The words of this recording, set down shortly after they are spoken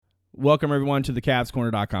welcome everyone to the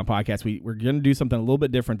CavsCorner.com podcast. We're going to do something a little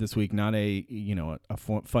bit different this week, not a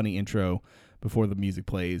funny intro before the music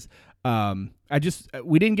plays.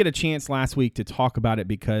 We didn't get a chance last week to talk about it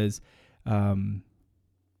because Damon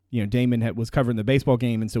was covering the baseball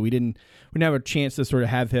game, and so we didn't have a chance to sort of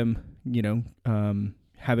have him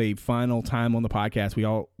have a final time on the podcast. We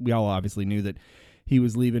all obviously knew that he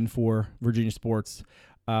was leaving for Virginia Sports,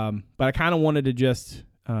 but I kind of wanted to just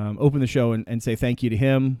open the show and say thank you to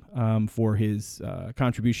him for his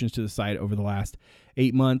contributions to the site over the last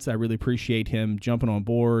 8 months. I really appreciate him jumping on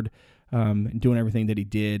board and doing everything that he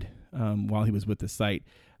did while he was with the site.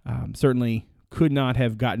 Certainly could not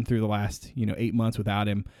have gotten through the last 8 months without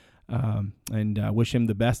him, and wish him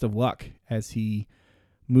the best of luck as he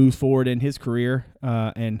moves forward in his career,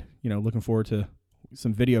 and looking forward to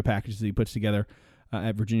some video packages that he puts together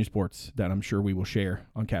at Virginia Sports that I'm sure we will share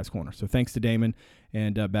on Cavs Corner. So thanks to Damon,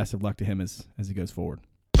 and best of luck to him as he goes forward.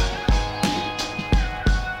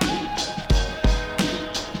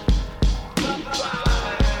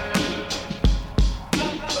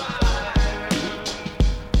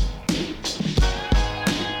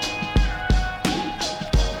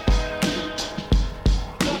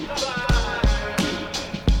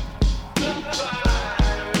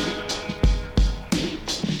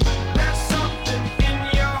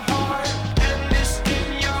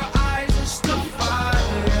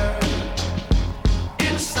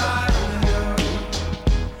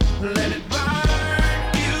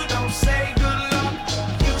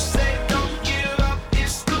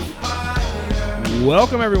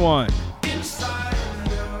 Welcome, everyone, to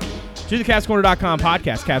the CavsCorner.com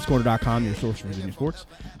podcast. CavsCorner.com, your source for Virginia sports.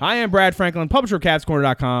 I am Brad Franklin, publisher of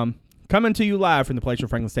CavsCorner.com, coming to you live from the Palatial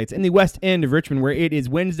Franklin Estates in the west end of Richmond, where it is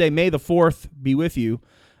Wednesday, May the 4th. Be with you.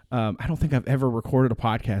 I don't think I've ever recorded a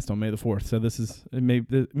podcast on May the 4th, so this is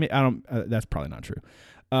that's probably not true.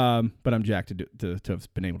 But I'm jacked to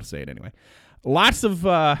have been able to say it anyway. Lots of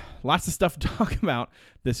stuff to talk about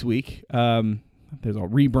this week. There's a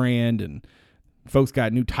rebrand, and folks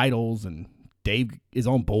got new titles, and Dave is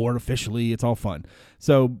on board officially. It's all fun.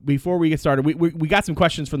 So before we get started, we got some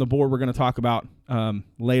questions from the board we're going to talk about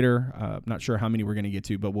later. Not sure how many we're going to get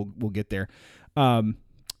to, but we'll get there.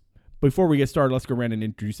 Before we get started, let's go around and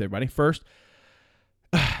introduce everybody. First,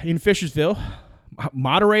 in Fishersville,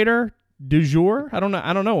 moderator du jour. I don't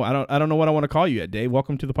know what I want to call you yet, Dave.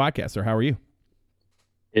 Welcome to the podcast, sir. How are you?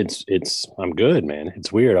 I'm good, man.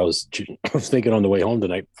 It's weird. I was thinking on the way home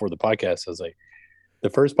tonight before the podcast, I was like, the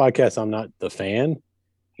first podcast, I'm not the fan,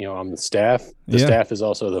 I'm the staff. The staff is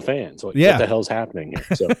also the fan. So what the hell's happening here?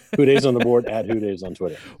 So Who Dave's on the board, at Who Dave's on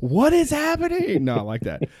Twitter. What is happening? No, I like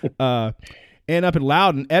that. And up in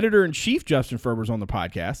Loudon, editor-in-chief Justin Ferber's on the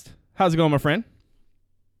podcast. How's it going, my friend?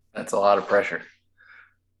 That's a lot of pressure.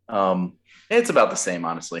 It's about the same,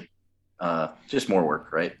 honestly. Just more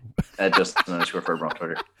work, right? At Justin_Ferber on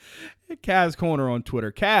Twitter. Cavs Corner on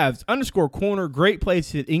Twitter. Cavs_Corner. Great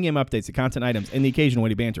place to get in-game updates, the content items, and the occasional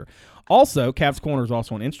witty banter. Also, Cavs Corner is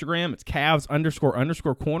also on Instagram. It's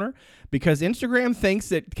Cavs__Corner, because Instagram thinks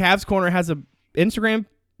that Cavs Corner has a Instagram,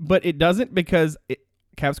 but it doesn't, because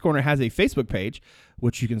Cavs Corner has a Facebook page,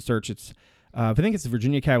 which you can search. It's I think it's the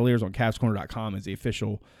Virginia Cavaliers on CavsCorner.com is the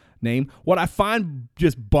official name. What I find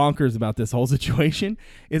just bonkers about this whole situation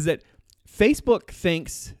is that Facebook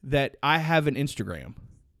thinks that I have an Instagram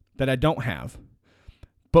that I don't have.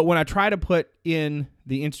 But when I try to put in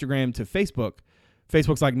the Instagram to Facebook,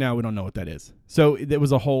 Facebook's like, no, we don't know what that is. So it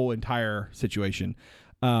was a whole entire situation.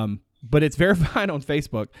 But it's verified on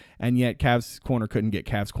Facebook, and yet Cavs Corner couldn't get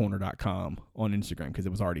CavsCorner.com on Instagram because it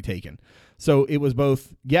was already taken. So it was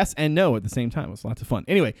both yes and no at the same time. It was lots of fun.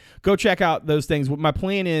 Anyway, go check out those things. What my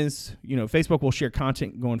plan is, Facebook will share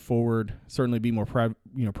content going forward, certainly be more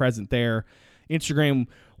present there. Instagram,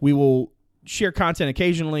 we will share content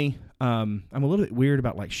occasionally. I'm a little bit weird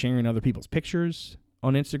about sharing other people's pictures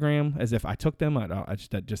on Instagram as if I took them.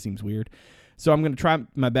 That just seems weird. So I'm going to try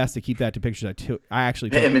my best to keep that to pictures I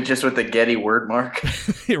actually took. Images with the Getty word mark.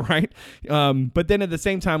 Right. But then at the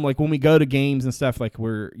same time, when we go to games and stuff,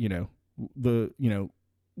 we'll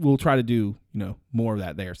try to do, more of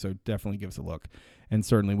that there. So definitely give us a look. And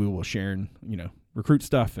certainly we will share, recruit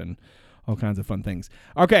stuff and all kinds of fun things.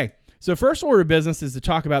 Okay. So first order of business is to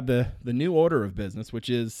talk about the new order of business,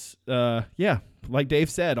 which is, like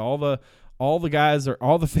Dave said, all the guys are,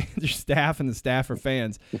 all the fans are staff, and the staff are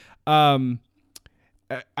fans.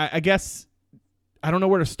 I guess I don't know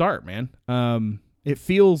where to start, man. It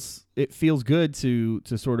feels good to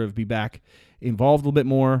sort of be back involved a little bit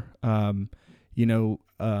more. The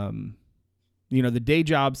day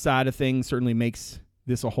job side of things certainly makes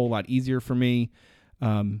this a whole lot easier for me.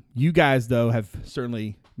 You guys, though, have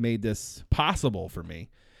certainly made this possible for me.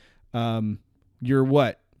 You're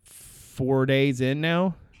what, 4 days in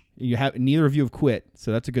now? Neither of you have quit,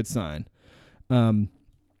 so that's a good sign. How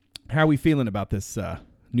are we feeling about this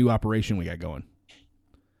new operation we got going?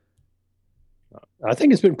 I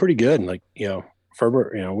think it's been pretty good. Like,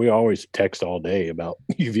 Ferber, we always text all day about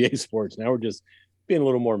UVA sports. Now we're just being a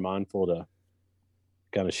little more mindful to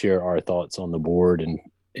kind of share our thoughts on the board and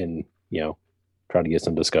try to get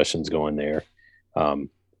some discussions going there. I'll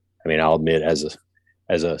admit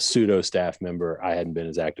as a pseudo staff member, I hadn't been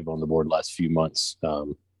as active on the board the last few months.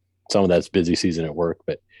 Some of that's busy season at work,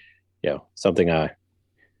 but something I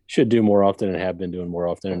should do more often and have been doing more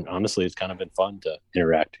often. And honestly, it's kind of been fun to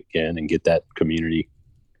interact again and get that community,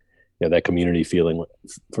 that community feeling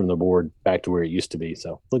from the board back to where it used to be.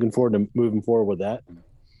 So looking forward to moving forward with that.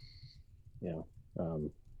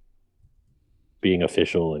 Being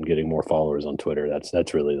official and getting more followers on Twitter.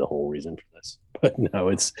 That's really the whole reason for this. But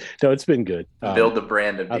it's been good. Build the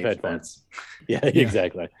brand of I've had fun. Yeah,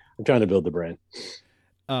 exactly. I'm trying to build the brand.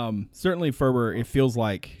 Certainly, Ferber, it feels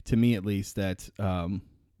like, to me at least, that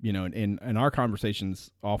in our conversations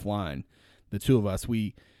offline, the two of us,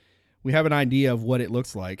 we have an idea of what it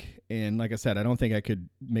looks like. And like I said, I don't think I could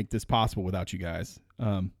make this possible without you guys.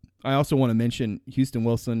 I also want to mention Houston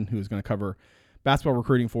Wilson, who is going to cover basketball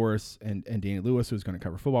recruiting for us, and Danny Lewis, who's going to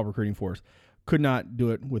cover football recruiting for us. Could not do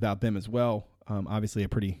it without them as well. Obviously, a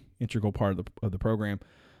pretty integral part of the program.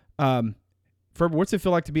 Ferber, what's it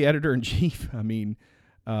feel like to be editor-in-chief? I mean,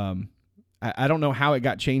 I don't know how it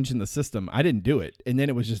got changed in the system. I didn't do it, and then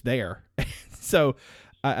it was just there. So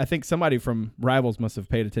I think somebody from Rivals must have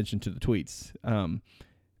paid attention to the tweets.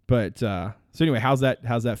 So anyway, how's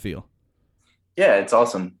that feel? Yeah, it's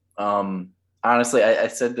awesome. Honestly, I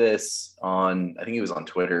said this I think it was on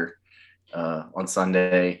Twitter on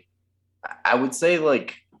Sunday. I would say,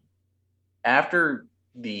 like, after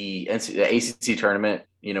the ACC tournament,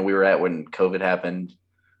 we were at when COVID happened.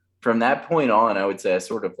 From that point on, I would say I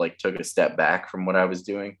sort of like took a step back from what I was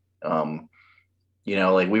doing.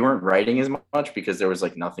 Like, we weren't writing as much because there was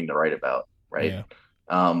like nothing to write about, right? Yeah.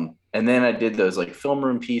 And then I did those like film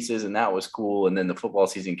room pieces, and that was cool. And then the football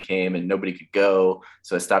season came and nobody could go.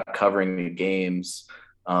 So I stopped covering the games.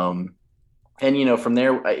 From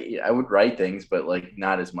there I would write things, but like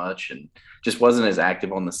not as much, and just wasn't as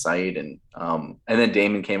active on the site. And then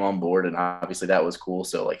Damon came on board, and obviously that was cool.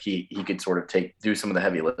 So like he could sort of do some of the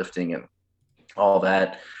heavy lifting and all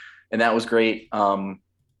that. And that was great.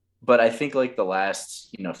 But I think like the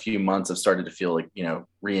last, few months I've started to feel like,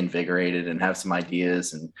 reinvigorated and have some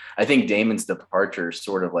ideas. And I think Damon's departure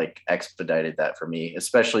sort of like expedited that for me,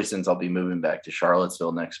 especially since I'll be moving back to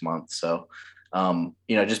Charlottesville next month. So,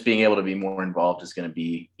 just being able to be more involved is going to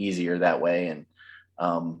be easier that way. And,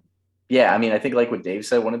 I think like what Dave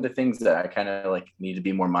said, one of the things that I kind of like need to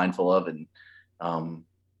be more mindful of, and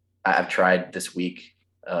I've tried this week,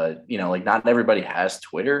 like not everybody has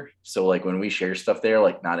Twitter. So like when we share stuff there,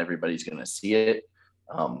 like not everybody's going to see it.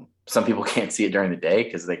 Some people can't see it during the day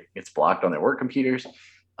because it's blocked on their work computers.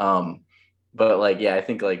 But like, I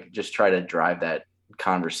think like just try to drive that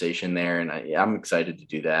conversation there. And I'm excited to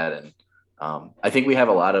do that. And I think we have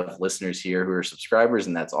a lot of listeners here who are subscribers,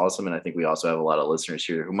 and that's awesome. And I think we also have a lot of listeners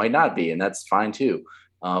here who might not be, and that's fine too.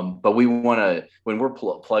 But we want to, when we're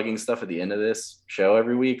plugging stuff at the end of this show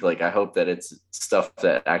every week, like I hope that it's stuff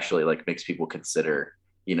that actually like makes people consider,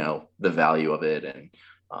 the value of it. And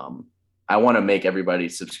I want to make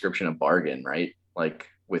everybody's subscription a bargain, right? Like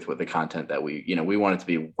with the content that we want it to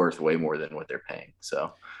be worth way more than what they're paying.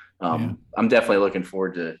 So I'm definitely looking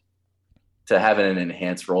forward to having an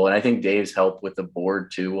enhanced role. And I think Dave's help with the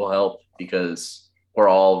board too will help, because we're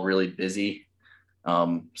all really busy.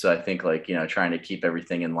 So I think like, trying to keep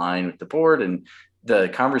everything in line with the board, and the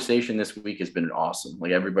conversation this week has been awesome.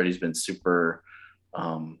 Like everybody's been super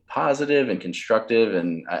positive and constructive.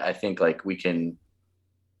 And I think like we can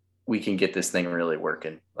get this thing really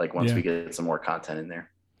working, like once we get some more content in there.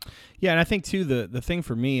 Yeah. And I think too, the thing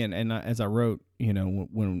for me, and as I wrote,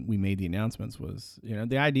 when we made the announcements, was,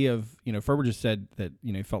 the idea of, Ferber just said that,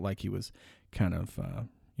 he felt like he was kind of,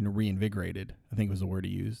 reinvigorated, I think was the word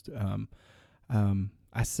he used.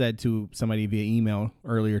 I said to somebody via email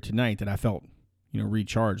earlier tonight that I felt,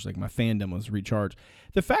 recharged, like my fandom was recharged.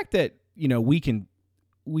 The fact that, we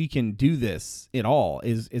can do this at all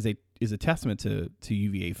is a testament to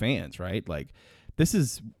UVA fans, right? Like this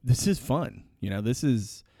is fun. This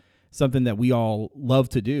is something that we all love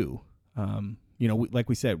to do. Like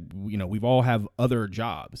we said, we've all have other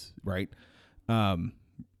jobs, right?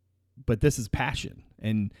 But this is passion.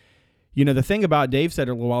 And, the thing about Dave said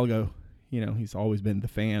a little while ago, he's always been the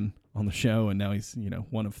fan on the show, and now he's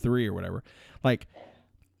one of 3 or whatever. Like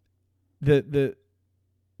the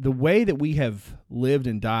way that we have lived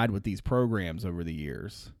and died with these programs over the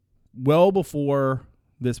years, well before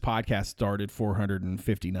this podcast started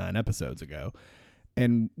 459 episodes ago,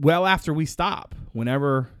 and well after we stop,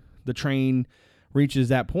 whenever the train reaches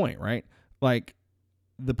that point, right? Like,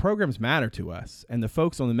 the programs matter to us, and the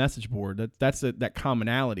folks on the message board, that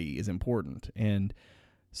commonality is important. And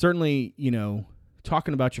certainly,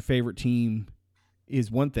 talking about your favorite team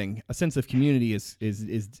is one thing. A sense of community is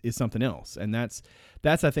something else. And that's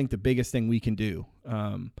I think the biggest thing we can do.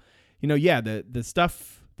 The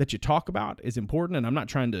stuff that you talk about is important, and I'm not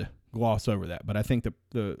trying to gloss over that, but I think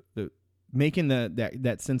the making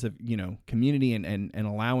that sense of, community and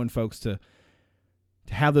allowing folks to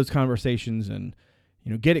have those conversations and,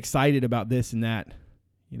 get excited about this and that,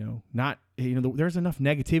 there's enough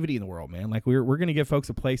negativity in the world, man. Like, we're going to give folks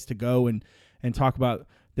a place to go and talk about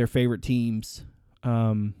their favorite teams,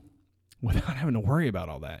 without having to worry about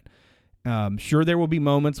all that. Sure, there will be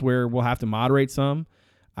moments where we'll have to moderate some.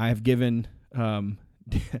 I have given, Dave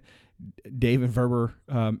and Verber,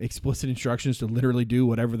 explicit instructions to literally do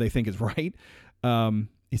whatever they think is right.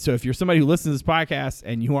 So if you're somebody who listens to this podcast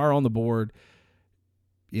and you are on the board,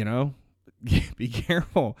 be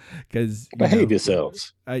careful, because behave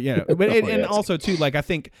yourselves. But and also too, like, I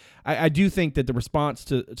think I do think that the response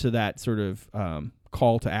to that sort of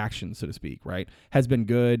call to action, so to speak, right, has been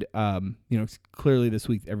good. Clearly this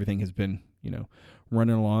week everything has been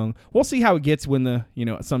running along. We'll see how it gets when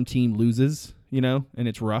some team loses, and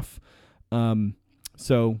it's rough. I'm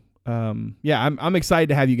excited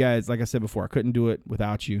to have you guys. Like I said before, I couldn't do it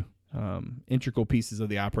without you. Integral pieces of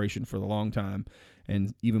the operation for the long time,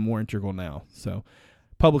 and even more integral now. So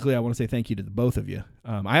publicly, I want to say thank you to the both of you.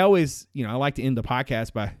 I always, I like to end the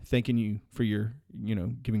podcast by thanking you for your,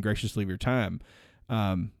 giving graciously of your time.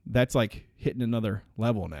 That's like hitting another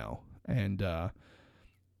level now. And, I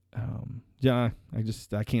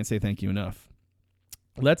can't say thank you enough.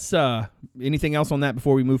 Let's, anything else on that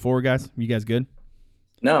before we move forward, guys? You guys good?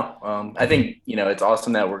 No, I think, it's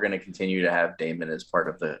awesome that we're going to continue to have Damon as part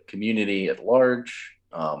of the community at large.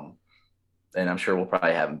 And I'm sure we'll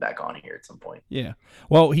probably have him back on here at some point. Yeah.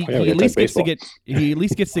 Well, he at least gets to get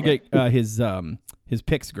his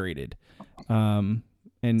picks graded. And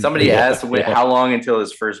somebody asked how long until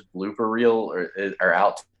his first blooper reel or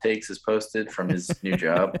outtakes is posted from his new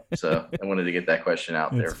job. So I wanted to get that question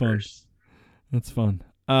out there first. That's fun.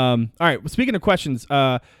 All right. Well, speaking of questions,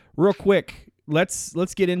 real quick, let's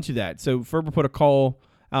get into that. So Ferber put a call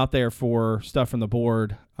out there for stuff from the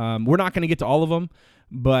board. We're not going to get to all of them,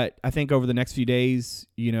 but I think over the next few days,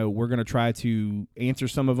 we're going to try to answer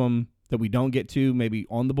some of them that we don't get to, maybe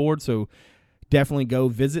on the board. So definitely go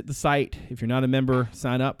visit the site. If you're not a member,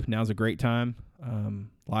 sign up. Now's a great time.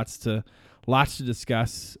 Lots to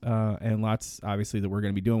discuss, and lots, obviously, that we're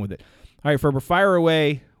going to be doing with it. All right, Ferber, fire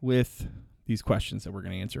away with these questions that we're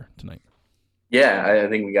going to answer tonight. Yeah, I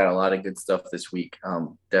think we got a lot of good stuff this week.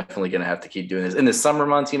 Definitely going to have to keep doing this in the summer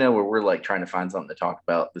months, where we're like trying to find something to talk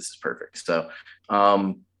about. This is perfect. So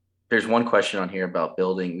there's one question on here about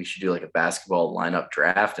building. We should do like a basketball lineup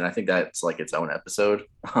draft. And I think that's like its own episode.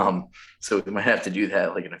 So we might have to do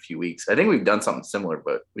that like in a few weeks. I think we've done something similar,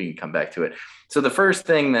 but we can come back to it. So the first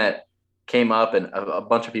thing that came up, and a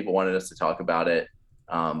bunch of people wanted us to talk about it,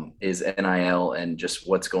 is NIL and just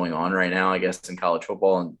what's going on right now, I guess, in college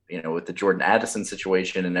football, and, with the Jordan Addison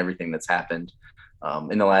situation and everything that's happened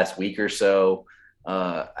in the last week or so.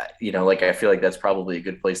 I feel like that's probably a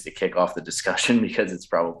good place to kick off the discussion because it's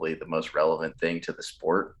probably the most relevant thing to the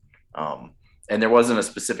sport. And there wasn't a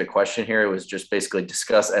specific question here. It was just basically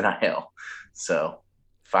discuss NIL. So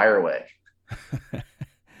fire away.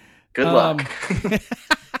 Good luck.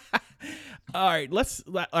 All right, let's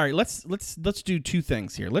do two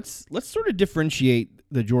things here. Let's sort of differentiate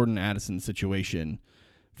the Jordan Addison situation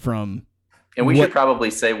from. And we should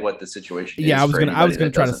probably say what the situation is. Yeah, I was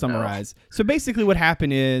gonna try to summarize. Know. So basically, what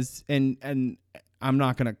happened is, and I'm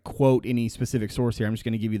not gonna quote any specific source here. I'm just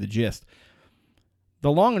gonna give you the gist.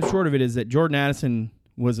 The long and short of it is that Jordan Addison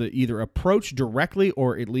was either approached directly,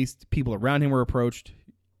 or at least people around him were approached,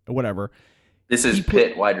 or whatever. This is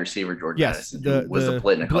Pitt wide receiver Jordan Addison, who was the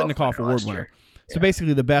Blitnikoff Award winner. So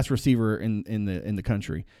basically, the best receiver in the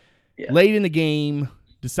country. Yeah. Late in the game,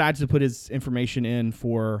 decides to put his information in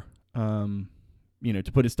for.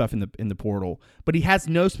 To put his stuff in the portal, but he has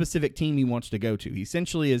no specific team he wants to go to. He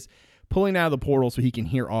essentially is pulling out of the portal so he can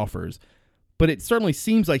hear offers, but it certainly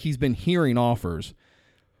seems like he's been hearing offers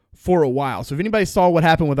for a while. So if anybody saw what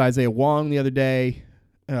happened with Isaiah Wong the other day,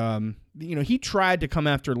 he tried to come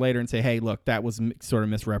after later and say, hey, look, that was sort of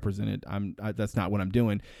misrepresented. That's not what I'm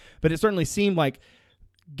doing. But it certainly seemed like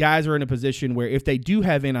guys are in a position where if they do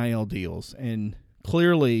have NIL deals, and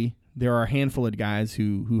clearly there are a handful of guys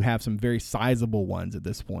who have some very sizable ones at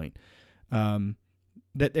this point,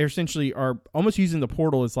 that they essentially are almost using the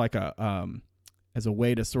portal as like as a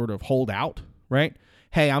way to sort of hold out, right?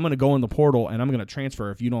 Hey, I'm going to go in the portal and I'm going to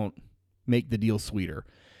transfer if you don't make the deal sweeter.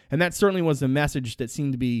 And that certainly was the message that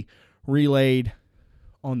seemed to be relayed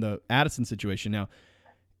on the Addison situation. Now,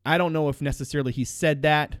 I don't know if necessarily he said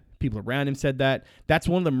that. People around him said that. That's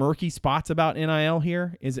one of the murky spots about NIL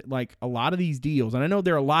here, is it like a lot of these deals, and I know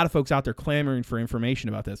there are a lot of folks out there clamoring for information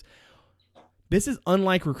about this. This is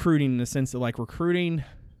unlike recruiting in the sense that, like, recruiting,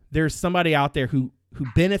 there's somebody out there who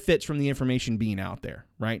benefits from the information being out there,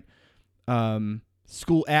 right?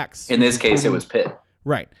 School X. In this case, it was Pitt.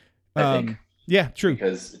 Right. I think. Yeah, true.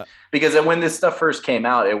 Because when this stuff first came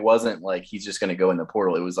out, it wasn't like he's just going to go in the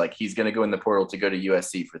portal. It was like he's going to go in the portal to go to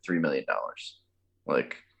USC for $3 million.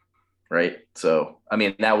 Like, right? So, I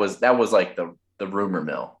mean, that was like the rumor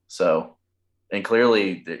mill. So, and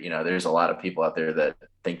clearly, there's a lot of people out there that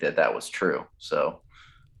think that was true. So,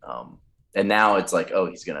 and now it's like, oh,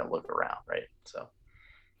 he's going to look around, right?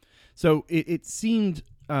 So it seemed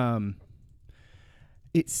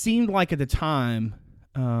like at the time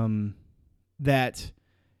that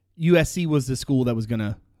USC was the school that was going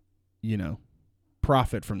to,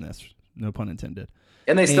 profit from this. No pun intended.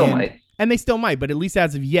 And they still might. And they still might, but at least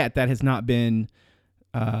as of yet, that has not been,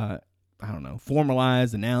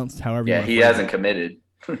 formalized, announced, however. Yeah, he hasn't committed.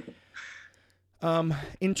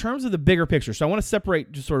 In terms of the bigger picture, so I want to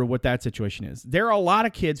separate just sort of what that situation is. There are a lot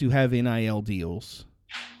of kids who have NIL deals.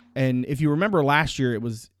 And if you remember last year,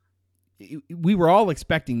 we were all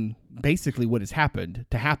expecting basically what has happened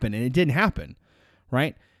to happen, and it didn't happen,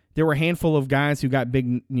 right? There were a handful of guys who got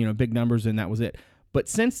big numbers, and that was it. But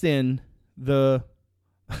since then, the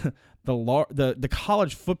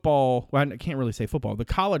college football, well, I can't really say football, the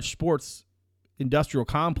college sports industrial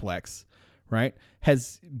complex, right,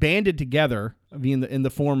 has banded together in the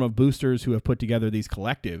form of boosters who have put together these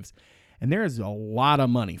collectives, and there is a lot of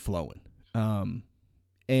money flowing.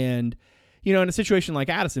 And in a situation like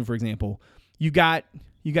Addison, for example, you got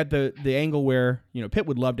the angle where Pitt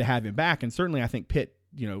would love to have him back, and certainly I think Pitt,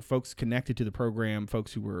 folks connected to the program,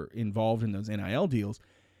 folks who were involved in those NIL deals,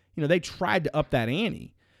 they tried to up that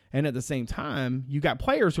ante. And at the same time, you got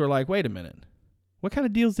players who are like, wait a minute, what kind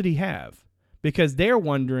of deals did he have? Because they're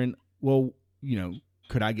wondering, well,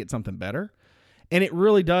 could I get something better? And it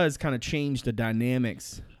really does kind of change the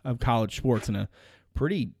dynamics of college sports in a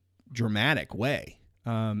pretty dramatic way.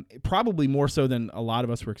 Probably more so than a lot of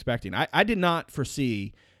us were expecting. I did not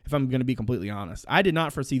foresee, if I'm going to be completely honest, I did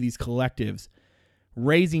not foresee these collectives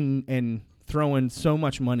raising and throwing so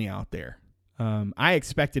much money out there. I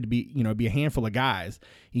expected to be a handful of guys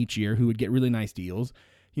each year who would get really nice deals.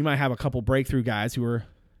 You might have a couple breakthrough guys who are,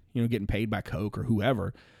 getting paid by Coke or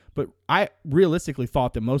whoever. But I realistically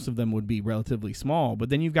thought that most of them would be relatively small. But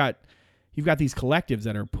then you've got these collectives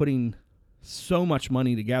that are putting so much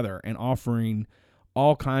money together and offering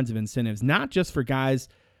all kinds of incentives, not just for guys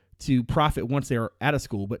to profit once they're out of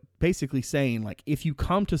school, but basically saying, like, if you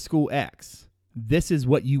come to school X, this is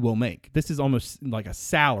what you will make. This is almost like a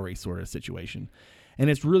salary sort of situation. And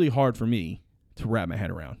it's really hard for me to wrap my head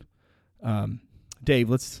around. Dave,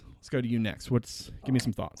 let's go to you next. Give me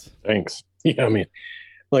some thoughts. Thanks. Yeah,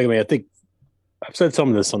 I think I've said some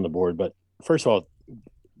of this on the board, but first of all,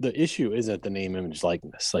 the issue isn't the name, image,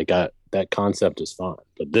 likeness. Like that concept is fine,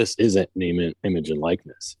 but this isn't name, image, and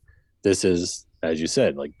likeness. This is, as you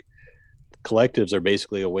said, like, collectives are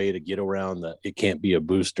basically a way to get around it can't be a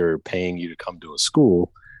booster paying you to come to a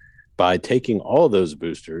school by taking all those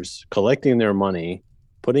boosters, collecting their money,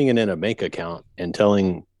 putting it in a bank account, and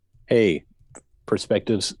telling, hey,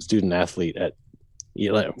 prospective student athlete at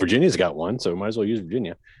Virginia's got one, so might as well use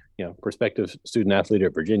Virginia. Prospective student athlete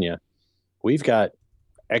at Virginia, we've got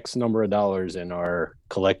X number of dollars in our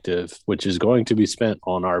collective, which is going to be spent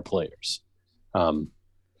on our players. And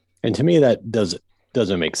to me, that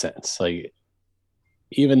doesn't make sense. Like,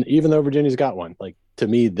 even though Virginia's got one, like, to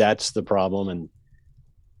me, that's the problem. And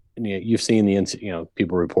you've seen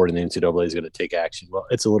people reporting the NCAA is going to take action. Well,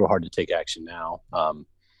 it's a little hard to take action now.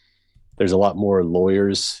 There's a lot more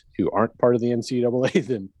lawyers who aren't part of the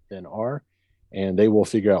NCAA than are, and they will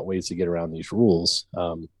figure out ways to get around these rules.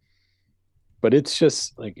 But it's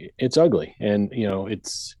just like, it's ugly. And,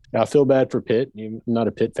 I feel bad for Pitt. I'm not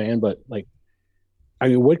a Pitt fan, but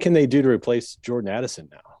what can they do to replace Jordan Addison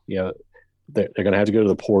now? They're going to have to go to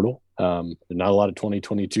the portal. There's not a lot of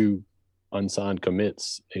 2022 unsigned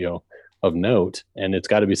commits, of note, and it's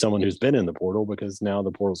got to be someone who's been in the portal because now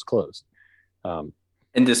the portal's closed.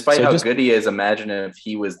 And despite how good he is, imagine if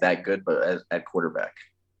he was that good, but at quarterback.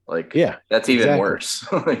 Like, yeah, that's even worse.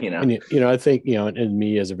 You know, and, I think, and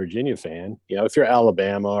me as a Virginia fan, if you're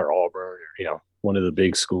Alabama or Auburn or, one of the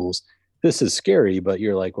big schools, this is scary, but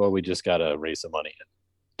you're like, well, we just got to raise some money and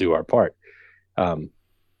do our part.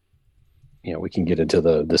 We can get into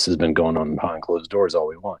this has been going on behind closed doors all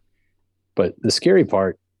we want. But the scary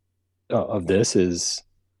part of this is,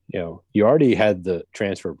 you already had the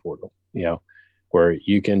transfer portal, where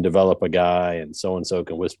you can develop a guy and so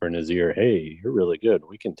can whisper in his ear, hey, you're really good.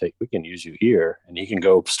 We can use you here, and he can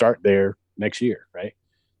go start there next year. Right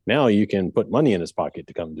now you can put money in his pocket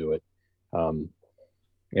to come do it.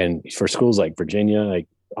 And for schools like Virginia, like,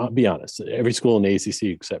 I'll be honest, every school in the ACC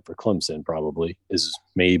except for Clemson probably is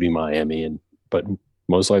maybe Miami, but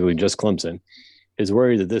most likely just Clemson is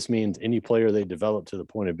worried that this means any player they develop to the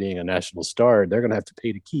point of being a national star, they're going to have to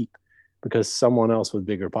pay to keep because someone else with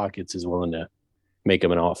bigger pockets is willing to make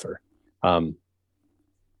them an offer. I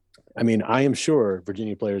am sure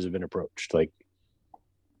Virginia players have been approached. Like,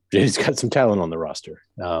 Virginia's got some talent on the roster.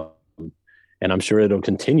 And I'm sure they'll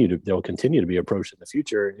continue to be approached in the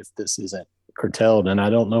future if this isn't curtailed. And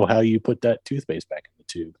I don't know how you put that toothpaste back in the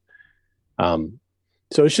tube.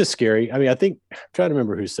 So it's just scary. I think, I'm trying to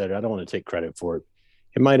remember who said it. I don't want to take credit for it.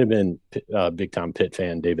 It might have been big time Pitt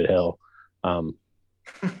fan David Hell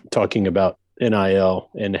talking about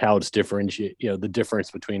NIL and how it's the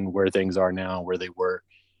difference between where things are now and where they were.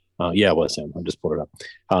 It was him. I just pulled it up.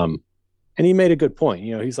 And he made a good point.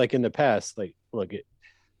 He's like, in the past, like, look,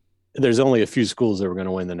 there's only a few schools that were going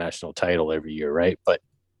to win the national title every year, right? But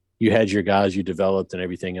you had your guys you developed and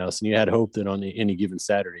everything else, and you had hope that on any given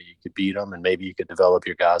Saturday you could beat them, and maybe you could develop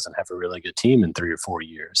your guys and have a really good team in 3 or 4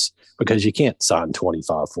 years because you can't sign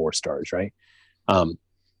 25 4-stars, right? And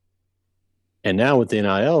now with the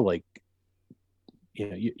NIL, like,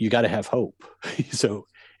 you got to have hope. So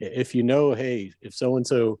if hey, if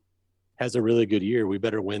so-and-so has a really good year, we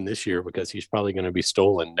better win this year because he's probably going to be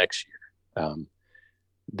stolen next year.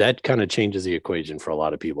 That kind of changes the equation for a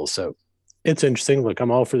lot of people. So it's interesting. Look,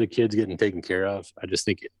 I'm all for the kids getting taken care of. I just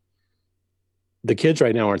think the kids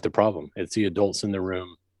right now aren't the problem. It's the adults in the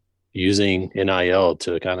room using NIL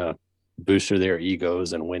to kind of booster their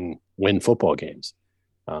egos and win football games.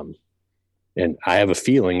 And I have a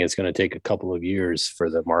feeling it's going to take a couple of years for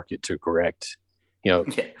the market to correct. When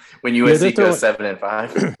USC goes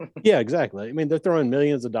 7-5. Yeah, exactly. They're throwing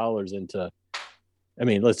millions of dollars into,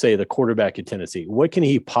 let's say the quarterback at Tennessee. What can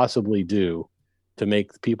he possibly do to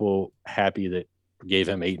make people happy that gave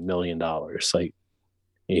him $8 million? Like,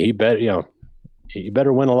 he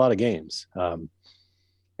better win a lot of games.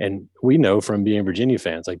 And we know from being Virginia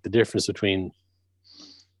fans, like, the difference between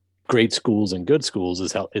great schools and good schools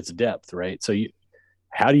is how it's depth, right? So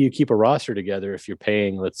how do you keep a roster together if you're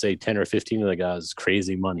paying, let's say, 10 or 15 of the guys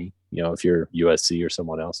crazy money, if you're USC or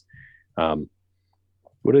someone else?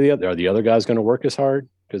 What are the other guys going to work as hard?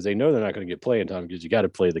 Because they know they're not going to get playing time because you got to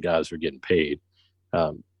play the guys who are getting paid.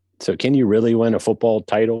 So can you really win a football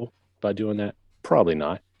title by doing that? Probably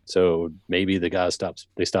not. So maybe the guys stop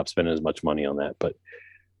spending as much money on that. But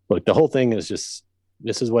look, the whole thing is just,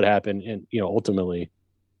 this is what happened. And, ultimately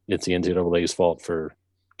it's the NCAA's fault for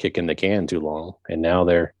kicking the can too long. And now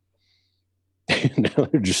they're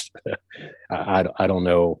just, I don't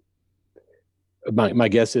know. My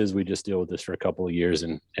guess is we just deal with this for a couple of years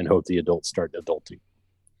and hope the adults start adulting.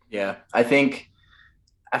 Yeah. I think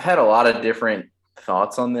I've had a lot of different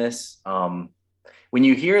thoughts on this. When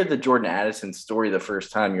you hear the Jordan Addison story the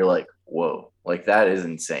first time, you're like, whoa, like, that is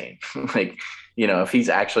insane. Like, if he's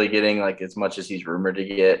actually getting like as much as he's rumored to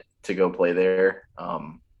get to go play there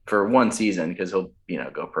for one season, because he'll,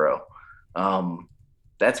 go pro.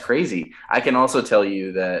 That's crazy. I can also tell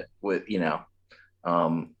you that with,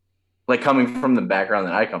 like, coming from the background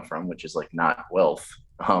that I come from, which is like not wealth.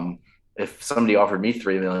 If somebody offered me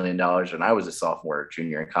 $3 million and I was a sophomore or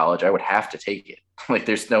junior in college, I would have to take it. Like,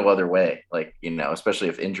 there's no other way, like, especially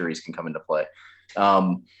if injuries can come into play.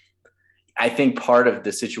 I think part of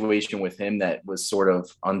the situation with him that was sort of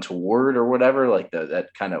untoward or whatever, like that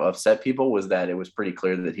kind of upset people, was that it was pretty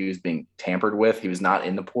clear that he was being tampered with. He was not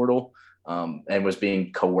in the portal and was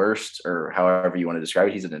being coerced, or however you want to describe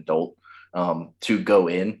it. He's an adult to go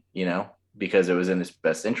in, because it was in his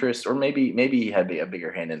best interest, or maybe he had a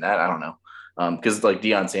bigger hand in that. I don't know. Because like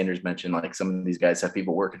Deion Sanders mentioned, like, some of these guys have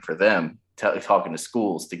people working for them, talking to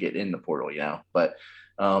schools to get in the portal, But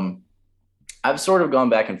I've sort of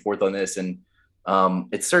gone back and forth on this, and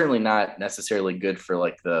it's certainly not necessarily good for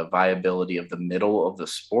like the viability of the middle of the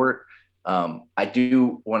sport. I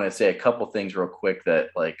do want to say a couple things real quick that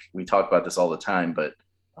like we talk about this all the time, but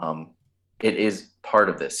it is part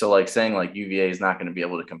of this. So like saying like UVA is not going to be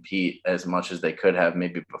able to compete as much as they could have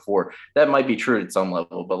maybe before, that might be true at some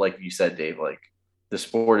level. But like you said, Dave, like the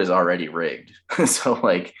sport is already rigged. So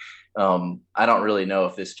like I don't really know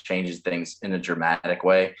if this changes things in a dramatic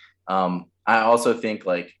way. I also think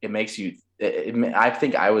like it makes you I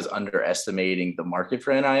think I was underestimating the market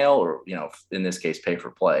for NIL, or, you know, in this case, pay for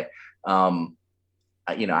play.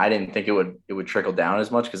 You know, I didn't think it would trickle down as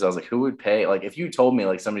much, because I was like, who would pay? Like, if you told me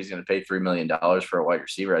like somebody's going to pay $3 million for a wide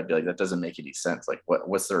receiver, I'd be like, that doesn't make any sense. Like,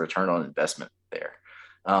 what's the return on investment there?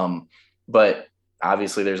 But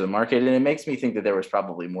obviously there's a market, and it makes me think that there was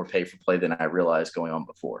probably more pay for play than I realized going on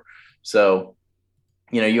before. So,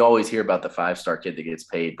 you know, you always hear about the 5-star kid that gets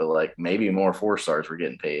paid, but like maybe more 4-stars were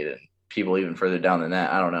getting paid, and people even further down than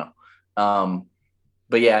that. I don't know.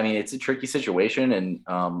 But yeah, I mean, it's a tricky situation. And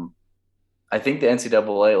I think the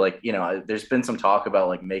NCAA, like, you know, there's been some talk about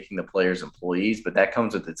like making the players employees, but that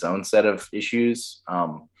comes with its own set of issues.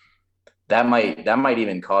 That might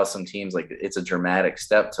even cause some teams, like, it's a dramatic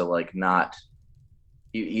step to like not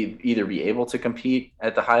either be able to compete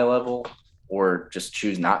at the high level or just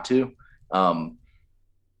choose not to.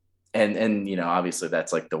 And you know, obviously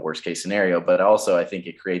that's like the worst case scenario, but also I think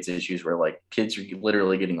it creates issues where like kids are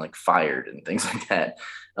literally getting like fired and things like that.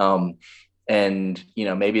 And you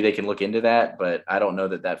know, maybe they can look into that, but I don't know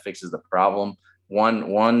that that fixes the problem.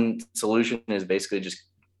 One solution is basically just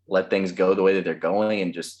let things go the way that they're going,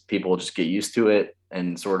 and just people just get used to it,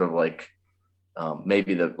 and sort of like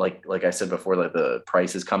maybe the like I said before, like the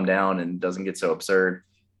prices come down and doesn't get so absurd.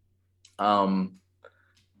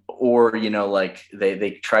 Or, you know, like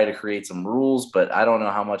they try to create some rules, but I don't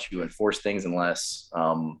know how much you enforce things unless,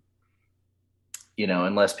 you know,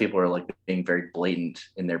 unless people are like being very blatant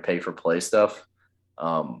in their pay for play stuff.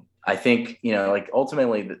 I think, you know, like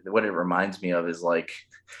ultimately what it reminds me of is like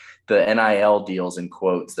the NIL deals in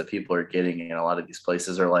quotes that people are getting in a lot of these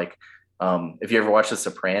places are like, if you ever watch The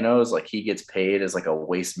Sopranos, like he gets paid as like a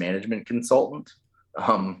waste management consultant.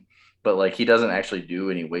 But like he doesn't actually do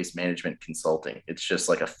any waste management consulting. It's just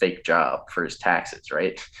like a fake job for his taxes,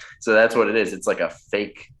 right? So that's what it is. It's like a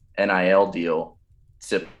fake NIL deal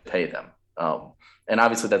to pay them. And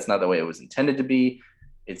obviously that's not the way it was intended to be.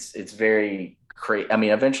 It's very crazy. I mean,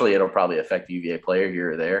 eventually it'll probably affect the UVA player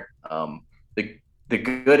here or there. The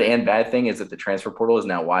good and bad thing is that the transfer portal is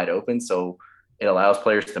now wide open. So it allows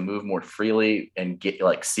players to move more freely and get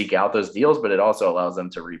like seek out those deals, but it also allows them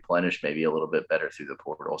to replenish maybe a little bit better through the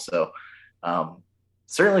portal. So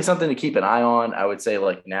certainly something to keep an eye on. I would say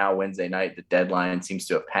like now Wednesday night, the deadline seems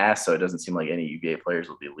to have passed. So it doesn't seem like any UVA players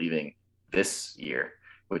will be leaving this year,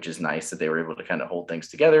 which is nice that they were able to kind of hold things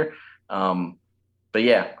together. But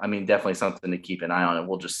yeah, I mean, definitely something to keep an eye on, and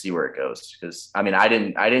we'll just see where it goes. Because I mean, I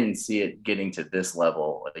didn't see it getting to this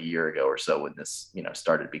level a year ago or so when this, you know,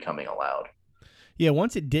 started becoming allowed. Yeah,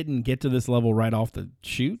 once it didn't get to this level right off the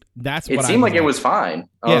shoot, that's what it seemed like. It was fine.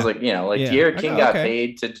 I was like, you know, like De'Aaron King got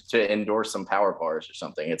paid to endorse some power bars or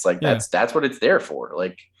something. It's like that's what it's there for.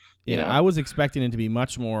 Like, you know, I was expecting it to be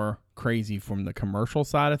much more crazy from the commercial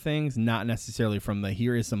side of things, not necessarily from the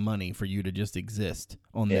here is some money for you to just exist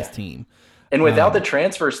on this team. And without the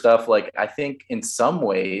transfer stuff, like I think in some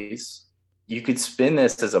ways you could spin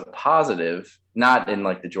this as a positive. Not in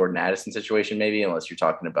like the Jordan Addison situation, maybe, unless you're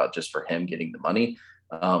talking about just for him getting the money,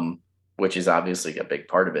 which is obviously a big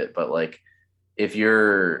part of it. But like, if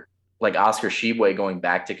you're like Oscar Tshiebwe going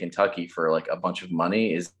back to Kentucky for like a bunch of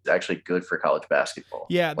money is actually good for college basketball.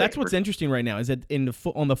 Yeah, like, that's what's interesting right now is that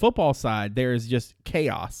on the football side, there is just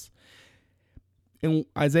chaos. And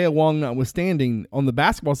Isaiah Wong notwithstanding, on the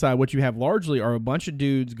basketball side, what you have largely are a bunch of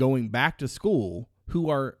dudes going back to school who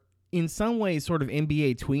are in some ways sort of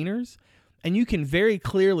NBA tweeners. And you can very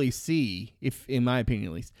clearly see, if in my opinion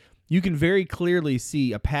at least, you can very clearly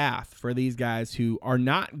see a path for these guys who are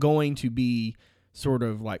not going to be sort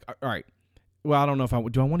of like, all right, well, I don't know if I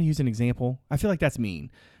want to use an example. I feel like that's mean.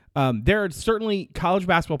 There are certainly college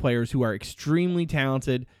basketball players who are extremely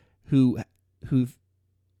talented, who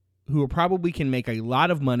probably can make a lot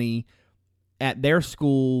of money at their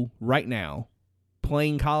school right now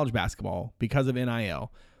playing college basketball because of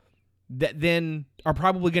NIL. That then are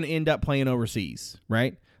probably going to end up playing overseas,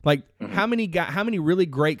 right? Like how many really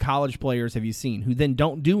great college players have you seen who then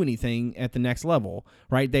don't do anything at the next level,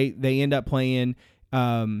 right? They end up playing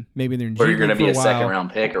maybe they're in or you're going to be a second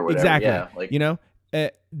round pick or whatever. Exactly. Yeah, like, you know,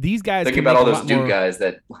 these guys think about all those Duke guys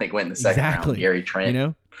that like went in the second round. Gary Trent. You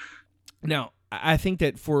know, now I think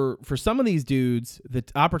that for some of these dudes, the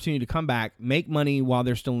opportunity to come back, make money while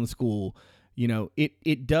they're still in school, you know, it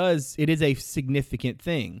is a significant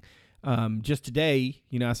thing. Just today,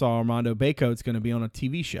 I saw Armando Bacot's going to be on a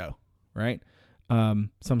TV show, right?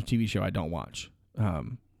 Some TV show I don't watch,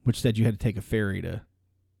 which said you had to take a ferry to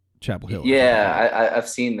Chapel Hill. Yeah, I've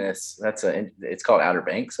seen this. It's called Outer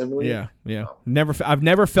Banks, I believe. Yeah. I've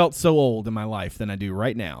never felt so old in my life than I do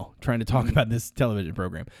right now trying to talk about this television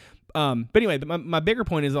program. But anyway, my bigger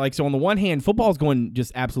point is so on the one hand, football is going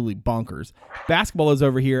just absolutely bonkers. Basketball is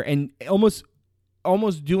over here and almost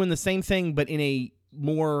doing the same thing, but in a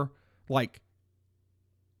more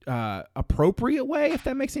appropriate way, if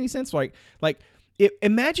that makes any sense.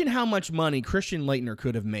 Imagine how much money Christian Laettner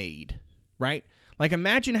could have made, right?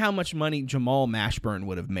 Imagine how much money Jamal Mashburn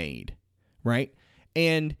would have made, right?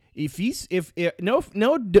 And no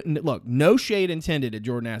shade intended at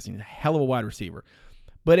Jordan Addison, he's a hell of a wide receiver,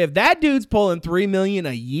 but if that dude's pulling $3 million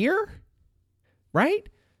a year, right?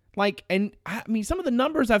 And I mean, some of the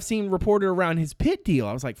numbers I've seen reported around his Pitt deal,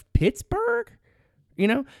 I was like, Pittsburgh,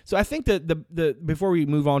 So I think that the before we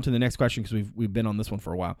move on to the next question, because we've been on this one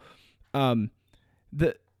for a while,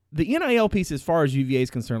 the NIL piece, as far as UVA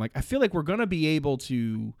is concerned, I feel like we're going to be able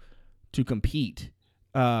to compete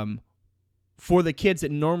for the kids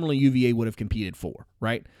that normally UVA would have competed for,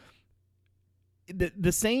 right?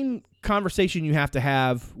 The same conversation you have to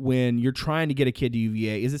have when you're trying to get a kid to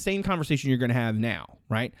UVA is the same conversation you're going to have now,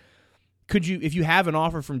 right? If you have an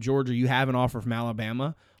offer from Georgia, you have an offer from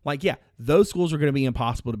Alabama, those schools are going to be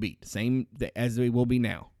impossible to beat, same as they will be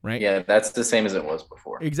now, right? Yeah, that's the same as it was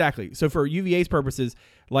before. Exactly. So for UVA's purposes,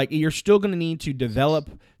 you're still going to need to develop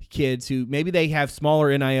kids who maybe they have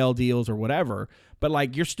smaller NIL deals or whatever,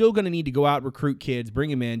 but you're still going to need to go out and recruit kids, bring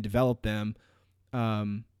them in, develop them,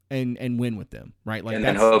 and win with them, right? And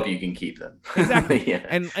then hope you can keep them. Exactly. Yeah.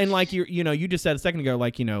 And you just said a second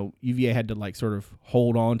ago, UVA had to sort of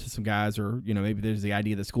hold on to some guys, or maybe there's the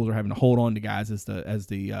idea that schools are having to hold on to guys as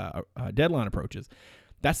the deadline approaches.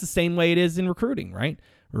 That's the same way it is in recruiting, right?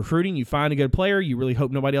 Recruiting, you find a good player, you really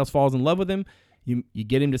hope nobody else falls in love with him. You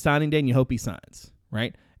get him to signing day and you hope he signs,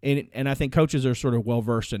 right? And I think coaches are sort of well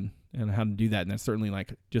versed in how to do that, and that's certainly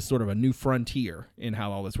just sort of a new frontier in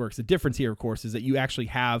how all this works. The difference here, of course, is that you actually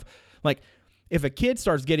have if a kid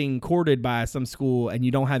starts getting courted by some school and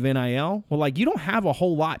you don't have NIL, you don't have a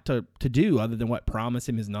whole lot to do other than promise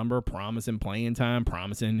him his number, promise him playing time,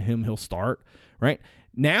 promising him he'll start, right?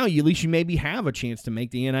 Now, at least you maybe have a chance to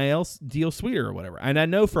make the NIL deal sweeter or whatever. And I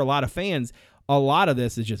know for a lot of fans, a lot of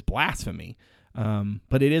this is just blasphemy.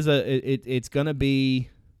 But it is it's going to be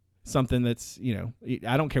something that's,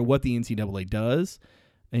 I don't care what the NCAA does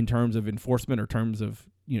in terms of enforcement or terms of,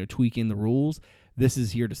 tweaking the rules. This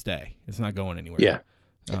is here to stay. It's not going anywhere. Yeah.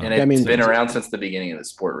 And it's been around since the beginning of the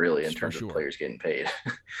sport, really, in terms of players getting paid.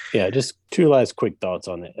 Yeah. Just two last quick thoughts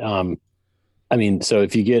on it. So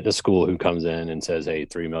if you get a school who comes in and says, hey,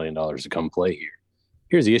 $3 million to come play here,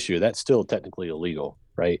 here's the issue. That's still technically illegal,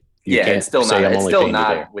 right? It's still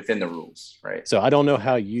not within the rules, right? So I don't know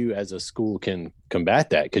how you as a school can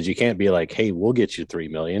combat that, because you can't be like, hey, we'll get you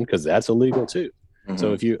 $3 million, because that's illegal too.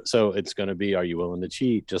 Mm-hmm. So it's going to be, are you willing to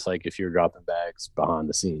cheat? Just like if you're dropping bags behind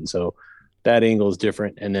the scenes. So that angle is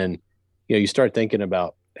different. And then, you start thinking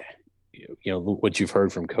about, what you've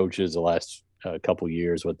heard from coaches the last couple of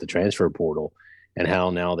years with the transfer portal, and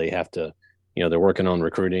how now they have to, they're working on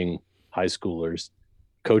recruiting high schoolers,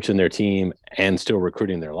 coaching their team, and still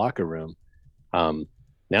recruiting their locker room.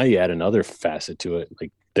 Now you add another facet to it.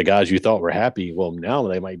 Like the guys you thought were happy, well, now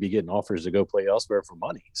they might be getting offers to go play elsewhere for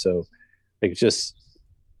money. So it's just,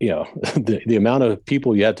 the amount of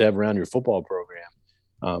people you have to have around your football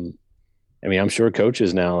program. I'm sure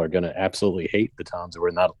coaches now are going to absolutely hate the times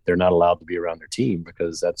where they're not allowed to be around their team,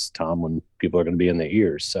 because that's time when people are going to be in their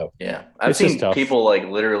ears. So yeah, I've seen people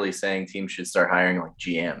literally saying teams should start hiring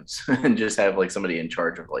GMs and just have somebody in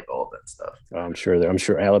charge of all of that stuff. I'm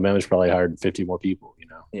sure Alabama's probably hired 50 more people,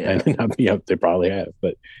 Yeah. And they probably have,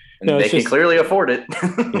 but they can clearly afford it.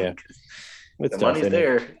 Yeah. The money's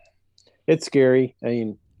there. It's scary.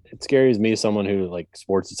 It scares me, someone who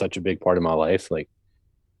sports is such a big part of my life.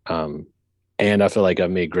 And I feel like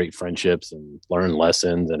I've made great friendships and learned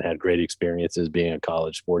lessons and had great experiences being a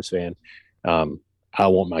college sports fan. I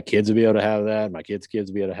want my kids to be able to have that, my kids'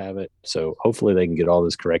 kids to be able to have it. So hopefully they can get all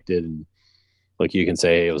this corrected. And you can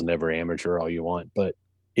say it was never amateur all you want, but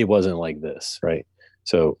it wasn't like this, right?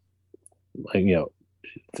 So,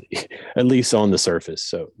 at least on the surface.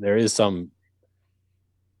 So there is some,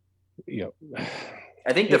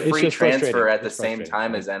 I think the free transfer at the same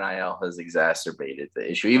time as NIL has exacerbated the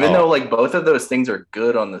issue, even though both of those things are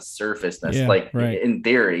good on the surface. That's in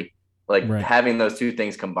theory, having those two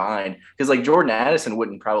things combined, because Jordan Addison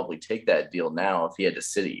wouldn't probably take that deal now if he had to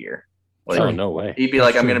sit a year. Like, no way. He'd be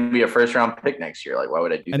That's like, I'm true. going to be a first round pick next year. Like, why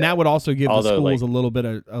would I do that? And that would also give the schools like, a little bit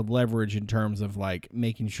of leverage in terms of like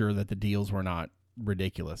making sure that the deals were not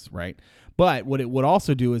ridiculous, right? But what it would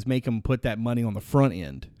also do is make them put that money on the front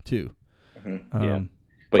end too. Yeah.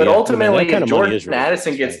 But ultimately, if Jordan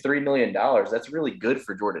Addison gets $3 million, that's really good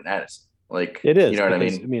for Jordan Addison. Like, it is. You know what I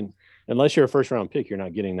because, mean? I mean, unless you're a first round pick, you're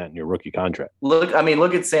not getting that in your rookie contract. Look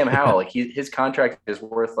at Sam Howell. Like his contract is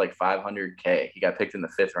worth like $500K. He got picked in the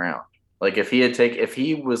 5th round. Like if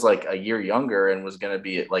he was like a year younger and was going to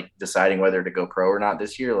be like deciding whether to go pro or not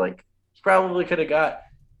this year, like he probably could have got,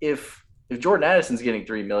 if Jordan Addison's getting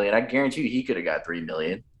 $3 million, I guarantee you he could have got $3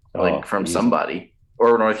 million from somebody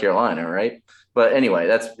or North Carolina, right? But anyway,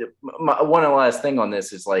 that's one last thing on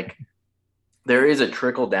this is like there is a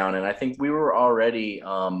trickle down, and I think we were already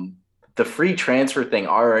the free transfer thing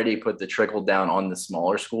already put the trickle down on the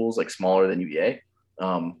smaller schools, like smaller than UVA,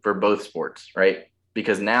 for both sports, right?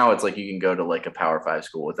 Because now it's like you can go to like a Power 5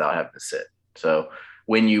 school without having to sit. So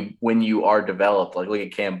when you are developed, like look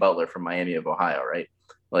at Cam Butler from Miami of Ohio, right?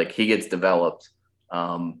 Like he gets developed.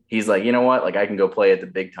 He's like, you know what? Like I can go play at the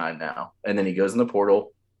big time now. And then he goes in the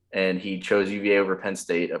portal and he chose UVA over Penn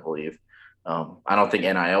State, I believe. I don't think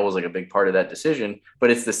NIL was like a big part of that decision, but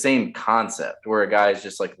it's the same concept where a guy is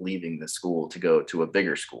just like leaving the school to go to a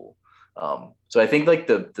bigger school. So I think like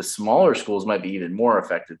the smaller schools might be even more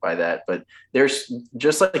affected by that, but there's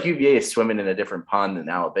just like UVA is swimming in a different pond than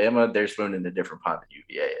Alabama. They're swimming in a different pond than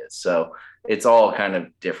UVA is. So it's all kind of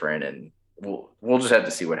different, and we'll just have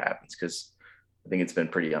to see what happens because I think it's been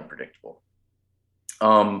pretty unpredictable.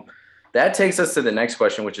 That takes us to the next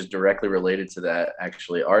question, which is directly related to that.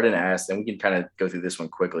 Actually, Arden asked, and we can kind of go through this one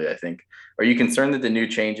quickly, I think. Are you concerned that the new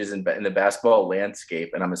changes in the basketball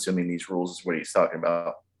landscape, and I'm assuming these rules is what he's talking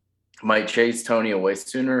about, might chase Tony away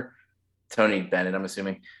sooner, Tony Bennett, I'm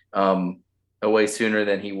assuming, away sooner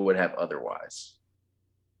than he would have otherwise?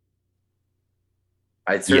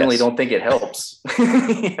 I certainly don't think it helps.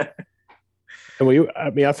 And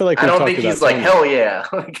I feel like I don't think he's like, hell yeah.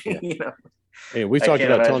 You know. Hey, we've talked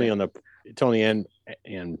about Tony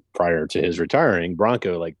and prior to his retiring,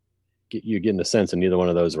 Bronco, like you're getting the sense that neither one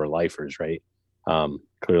of those were lifers, right?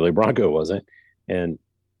 Clearly Bronco wasn't. And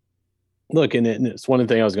look, and it's one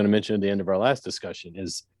thing I was going to mention at the end of our last discussion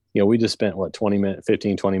is, we just spent 20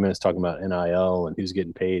 minutes talking about NIL and who's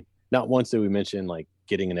getting paid. Not once did we mention like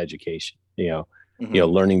getting an education,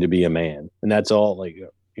 learning to be a man. And that's all like,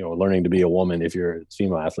 learning to be a woman if you're a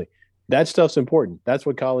female athlete. That stuff's important. That's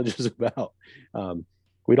what college is about.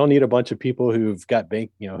 We don't need a bunch of people who've got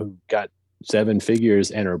who got 7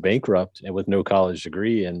 figures and are bankrupt and with no college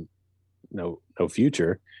degree and no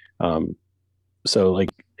future. So like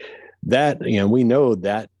that, we know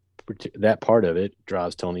that part of it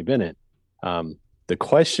drives Tony Bennett. The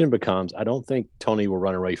question becomes, I don't think Tony will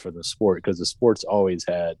run away from the sport because the sport's always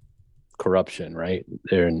had corruption, right?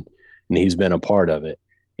 There, and he's been a part of it.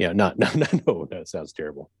 No, that sounds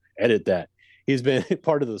terrible. Edit that. He's been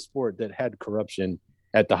part of the sport that had corruption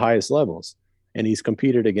at the highest levels, and he's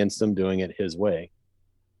competed against them doing it his way.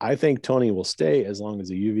 I think Tony will stay as long as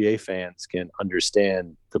the UVA fans can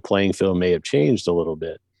understand the playing field may have changed a little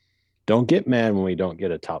bit. Don't get mad when we don't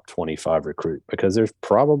get a top 25 recruit because there's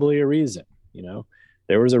probably a reason.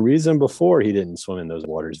 There was a reason before he didn't swim in those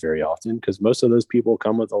waters very often because most of those people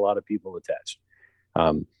come with a lot of people attached.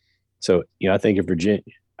 So I think if Virginia,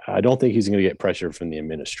 I don't think he's going to get pressure from the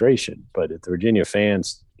administration, but if the Virginia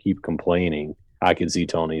fans keep complaining, I could see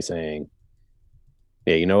Tony saying,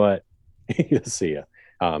 "Yeah, you know what? You'll see ya."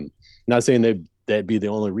 Not saying that'd be the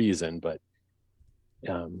only reason, but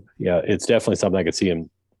it's definitely something I could see him.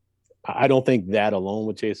 I don't think that alone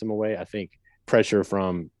would chase him away. I think pressure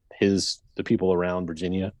from the people around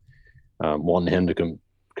Virginia wanting him to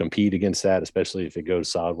compete against that, especially if it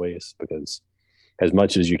goes sideways, because as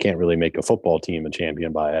much as you can't really make a football team a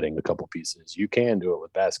champion by adding a couple pieces, you can do it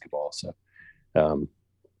with basketball. So,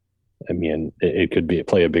 it could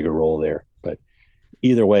play a bigger role there. But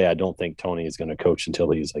either way, I don't think Tony is going to coach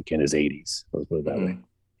until he's like in his 80s. Let's put it that way.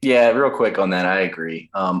 Yeah, real quick on that, I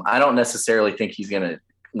agree. I don't necessarily think he's going to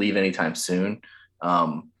leave anytime soon.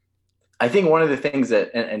 I think one of the things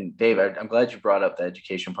that, and Dave, I'm glad you brought up the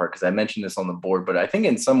education part because I mentioned this on the board, but I think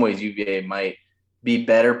in some ways UVA might be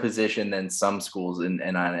better positioned than some schools in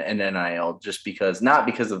NIL just because, not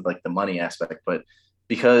because of like the money aspect, but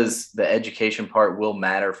because the education part will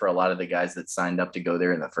matter for a lot of the guys that signed up to go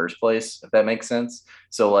there in the first place, if that makes sense.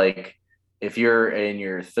 So like if you're in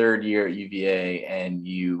your 3rd year at UVA and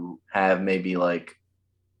you have maybe like,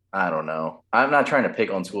 I don't know, I'm not trying to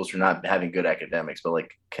pick on schools for not having good academics, but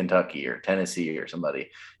like Kentucky or Tennessee or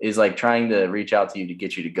somebody is like trying to reach out to you to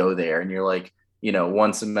get you to go there. And you're like,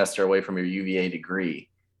 one semester away from your UVA degree,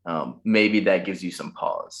 maybe that gives you some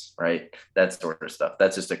pause, right? That sort of stuff.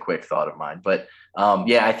 That's just a quick thought of mine. But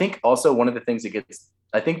I think also one of the things that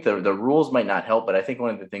I think the rules might not help, but I think one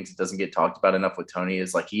of the things that doesn't get talked about enough with Tony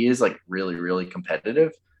is like, he is like really, really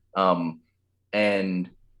competitive. And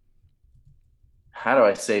how do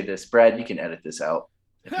I say this? Brad, you can edit this out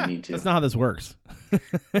if you need to. That's not how this works.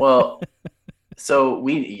 Well, so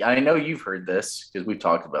I know you've heard this because we've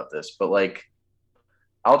talked about this, but like,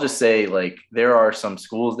 I'll just say, like, there are some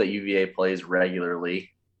schools that UVA plays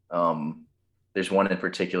regularly. There's one in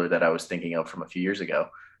particular that I was thinking of from a few years ago,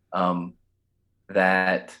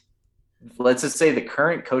 that, let's just say the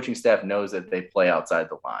current coaching staff knows that they play outside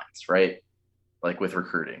the lines, right? Like with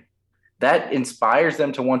recruiting. That inspires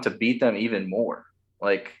them to want to beat them even more.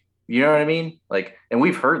 Like, you know what I mean? Like, and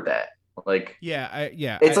we've heard that. Like,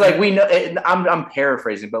 it's like we know. I'm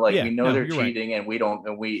paraphrasing, but like, we know they're cheating, right.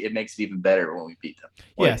 And it makes it even better when we beat them.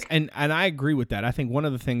 Like, yes, and I agree with that. I think one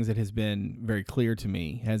of the things that has been very clear to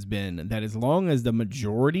me has been that as long as the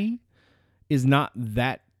majority is not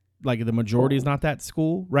that. Like the majority is not that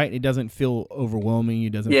school, right? It doesn't feel overwhelming.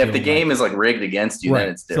 It doesn't. Yeah, feel if the game is like rigged against you, right. then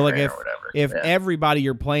it's different. So like or whatever. If everybody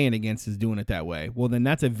you're playing against is doing it that way, well, then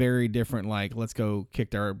that's a very different. Like, let's go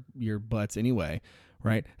kick your butts anyway,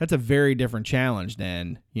 right? That's a very different challenge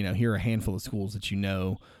than here are a handful of schools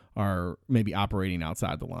that are maybe operating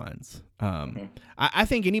outside the lines. I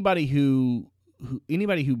think anybody who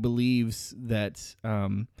believes that,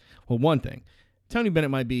 one thing. Tony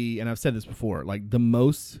Bennett might be, and I've said this before, like the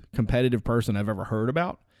most competitive person I've ever heard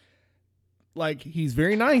about. Like, he's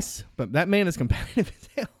very nice, but that man is competitive as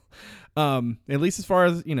hell. At least as far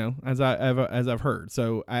as, as I've heard.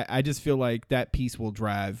 So I just feel like that piece will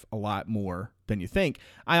drive a lot more than you think.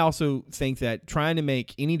 I also think that trying to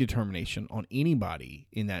make any determination on anybody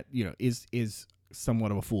in that, is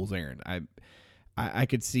somewhat of a fool's errand. I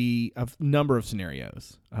could see a number of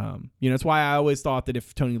scenarios. That's why I always thought that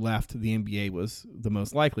if Tony left, the NBA was the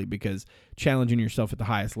most likely, because challenging yourself at the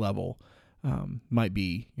highest level might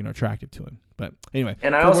be attractive to him. But anyway,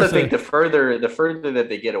 and I also think the further that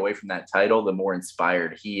they get away from that title, the more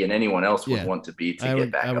inspired he and anyone else would want to be to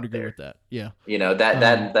get back up there. I would agree with that. Yeah,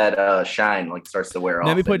 that shine like starts to wear off.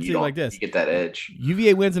 Let me put it like this: you get that edge.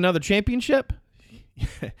 UVA wins another championship.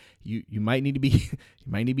 You might need to be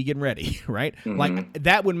getting ready, right? Mm-hmm. Like,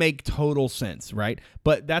 that would make total sense, right?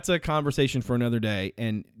 But that's a conversation for another day.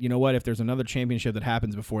 And you know what? If there's another championship that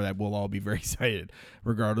happens before that, we'll all be very excited,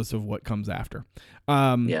 regardless of what comes after.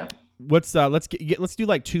 Let's do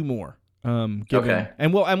like two more. Okay.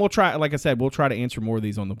 And we'll try. Like I said, we'll try to answer more of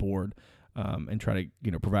these on the board, and try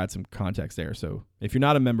to provide some context there. So if you're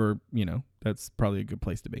not a member, that's probably a good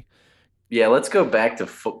place to be. Yeah, let's go back to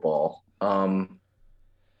football.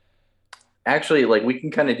 Actually, like, we can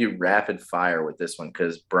kind of do rapid fire with this one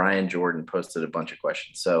because Brian Jordan posted a bunch of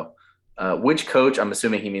questions. So, which coach, I'm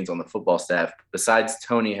assuming he means on the football staff, besides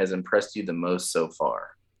Tony, has impressed you the most so far?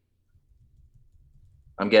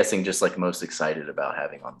 I'm guessing just like most excited about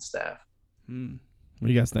having on the staff. What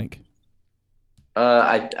do you guys think?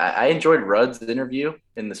 I enjoyed Rudd's interview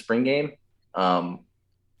in the spring game. I'm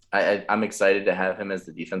excited to have him as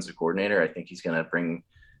the defensive coordinator. I think he's going to bring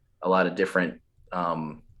a lot of different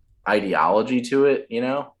ideology to it.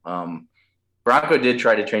 Bronco did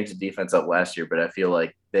try to change the defense up last year, but I feel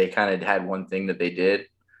like they kind of had one thing that they did.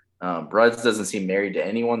 Rudds doesn't seem married to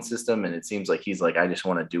any one system, and it seems like he's like, I just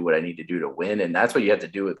want to do what I need to do to win, and that's what you have to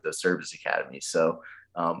do with the service academy. So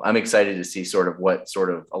I'm excited to see sort of what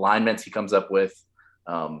sort of alignments he comes up with,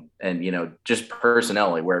 and just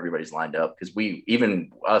personnel, like where everybody's lined up, because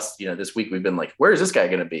us this week we've been like, where is this guy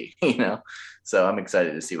going to be? So I'm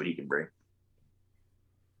excited to see what he can bring.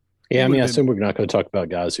 Yeah, I mean, I assume we're not going to talk about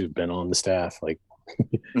guys who've been on the staff, like,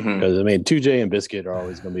 because I mean, 2J and Biscuit are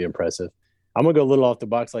always going to be impressive. I'm going to go a little off the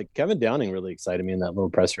box. Like, Kevin Downing really excited me in that little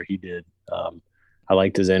presser he did. I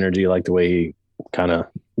liked his energy, I liked the way he kind of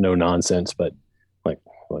no nonsense, but like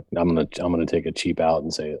I'm gonna take a cheap out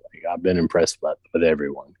and say, like, I've been impressed with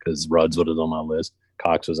everyone, because Rudds was on my list,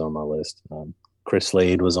 Cox was on my list, Chris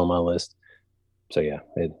Slade was on my list. So yeah,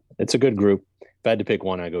 it's a good group. If I had to pick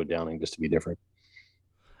one, I'd go Downing just to be different.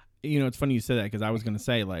 It's funny you said that, because I was going to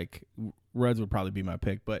say, like, Reds would probably be my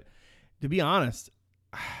pick. But to be honest,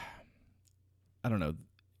 I don't know.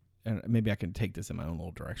 And maybe I can take this in my own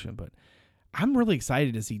little direction, but I'm really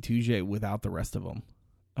excited to see 2J without the rest of them.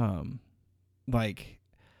 Like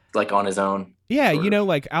on his own. Yeah,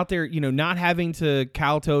 like out there, not having to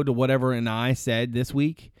kowtow to whatever an I said this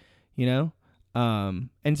week, and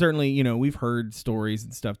certainly, we've heard stories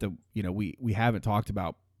and stuff that, we haven't talked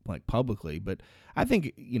about, like, publicly, but I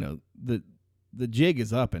think the jig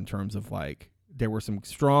is up in terms of, like, there were some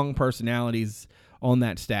strong personalities on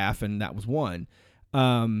that staff, and that was one.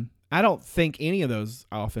 I don't think any of those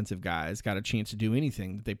offensive guys got a chance to do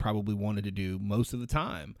anything that they probably wanted to do most of the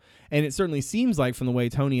time. And it certainly seems like, from the way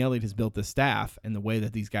Tony Elliott has built the staff and the way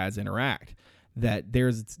that these guys interact, that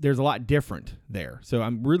there's a lot different there. So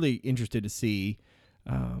I'm really interested to see,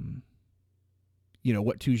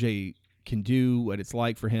 what Tuje can do, what it's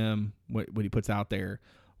like for him, what he puts out there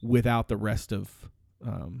without the rest of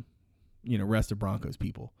Broncos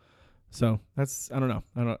people. So that's, I don't know.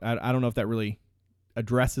 I don't know if that really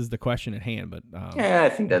addresses the question at hand, but I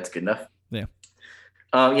think that's good enough. Yeah.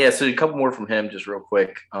 So a couple more from him, just real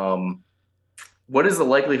quick. What is the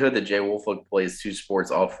likelihood that Jay Woolfolk plays 2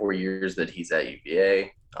 sports all 4 years that he's at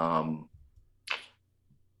UVA?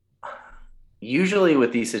 Usually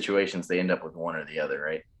with these situations, they end up with one or the other,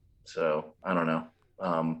 right? So I don't know.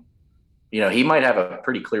 He might have a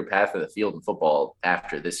pretty clear path for the field in football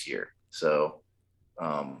after this year. So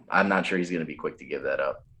I'm not sure he's going to be quick to give that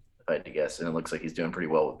up, if I had to guess. And it looks like he's doing pretty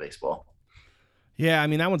well with baseball. Yeah, I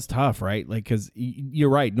mean, that one's tough, right? Like, because you're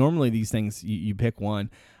right. Normally these things, you pick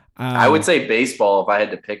one. I would say baseball if I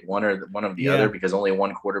had to pick one of the other, because only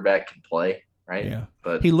one quarterback can play, right? Yeah.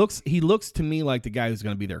 But he looks to me like the guy who's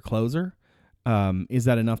going to be their closer. Is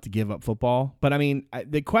that enough to give up football? But I mean,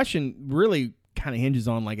 the question really kind of hinges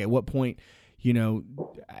on, like, at what point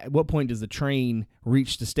does the train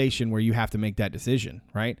reach the station where you have to make that decision,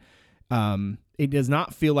 right? It does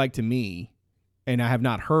not feel like to me, and I have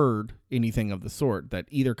not heard anything of the sort, that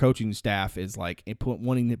either coaching staff is like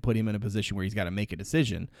wanting to put him in a position where he's got to make a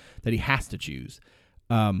decision that he has to choose.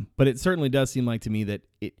 But it certainly does seem like to me that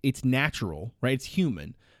it's natural, right? It's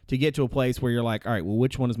human to get to a place where you're like, all right, well,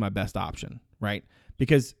 which one is my best option, right?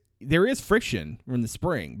 Because there is friction in the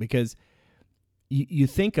spring, because you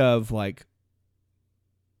think of, like,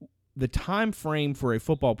 the time frame for a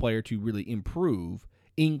football player to really improve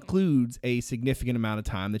includes a significant amount of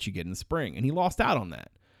time that you get in the spring. And he lost out on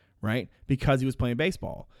that, right? Because he was playing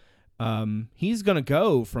baseball. He's going to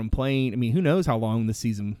go from playing, I mean, who knows how long this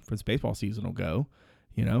baseball season will go,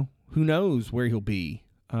 who knows where he'll be,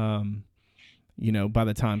 by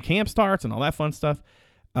the time camp starts and all that fun stuff.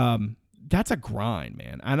 That's a grind,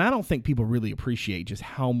 man. And I don't think people really appreciate just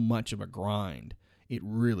how much of a grind it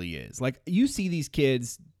really is. Like, you see these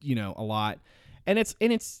kids, a lot, and it's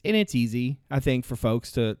easy, I think, for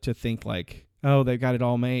folks to think like, oh, they've got it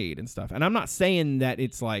all made and stuff. And I'm not saying that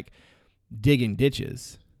it's like digging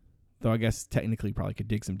ditches, though I guess technically you probably could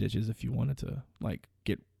dig some ditches if you wanted to, like,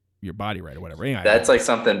 get your body right or whatever. Anyway, that's like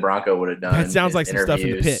something Bronco would have done. That sounds like some stuff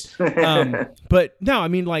in the pit. But no, I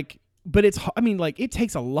mean, like, it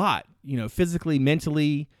takes a lot, physically,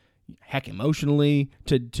 mentally, heck, emotionally,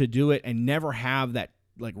 to do it and never have that,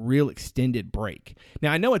 like, real extended break.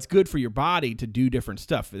 Now, I know it's good for your body to do different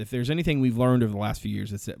stuff. If there's anything we've learned over the last few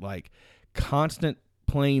years, it's that, like, constant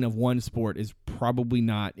playing of one sport is probably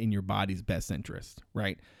not in your body's best interest,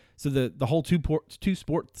 right? So the whole two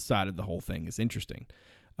sport side of the whole thing is interesting.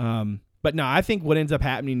 But no, I think what ends up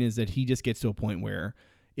happening is that he just gets to a point where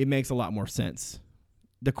it makes a lot more sense.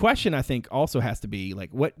 The question, I think, also has to be,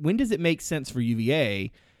 like, when does it make sense for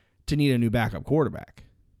UVA to need a new backup quarterback?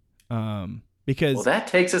 Because that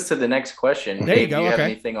takes us to the next question. There Dave, you go. do you have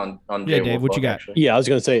Okay. anything on Dave, Wolf, what you got? actually? Yeah, I was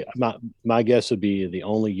going to say my guess would be the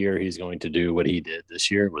only year he's going to do what he did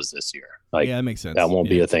this year was this year. Like, yeah, that makes sense. That won't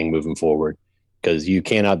be a thing moving forward, because you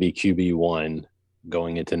cannot be QB1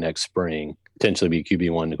 going into next spring, potentially be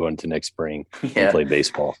QB1 going into next spring and play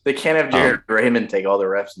baseball. They can't have Jared Raymond take all the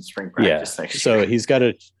reps in spring practice next year. So he's got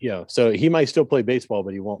to, so he might still play baseball,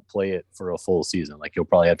 but he won't play it for a full season. Like, he'll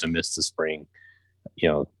probably have to miss the spring,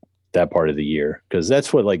 that part of the year, because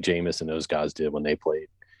that's what, like, Jameis and those guys did when they played.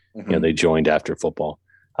 Mm-hmm. They joined after football.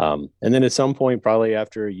 And then at some point, probably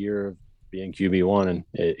after a year of being QB1,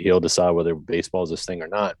 and he'll decide whether baseball is this thing or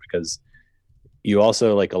not, because you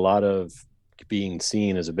also, like, a lot of being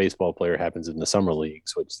seen as a baseball player happens in the summer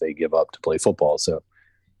leagues, which they give up to play football. So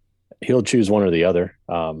he'll choose one or the other,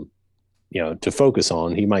 to focus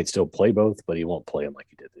on. He might still play both, but he won't play them like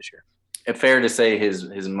he did this year. It's fair to say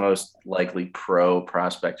his most likely pro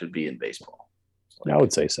prospect would be in baseball. I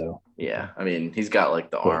would say so. Yeah. I mean, he's got,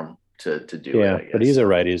 like, the arm to do it. Yeah, I guess. but he's a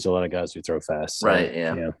righty. There's a lot of guys who throw fast. So, right.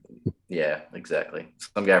 Yeah, exactly.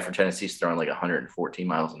 Some guy from Tennessee's throwing like 114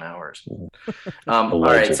 miles an hour. All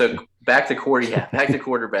right. So back to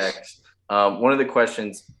quarterbacks. One of the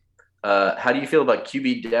questions, how do you feel about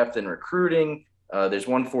QB depth and recruiting? There's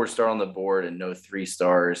 1 4-star on the board and no 3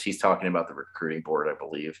 stars. He's talking about the recruiting board, I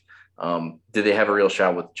believe. Do they have a real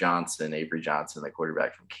shot with Avery Johnson, the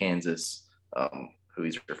quarterback from Kansas, who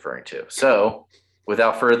he's referring to? So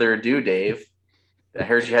without further ado, Dave, I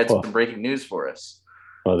heard you had some breaking news for us.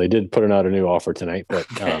 Well, they did put out a new offer tonight, but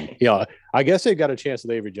I guess they got a chance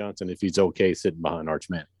with Avery Johnson if he's okay sitting behind Arch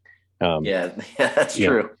Manning. Yeah, that's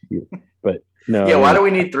true. But no. Yeah, why do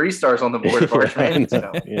we need 3 stars on the board for Arch Manning?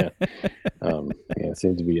 It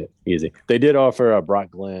seems to be easy. They did offer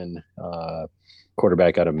Brock Glenn,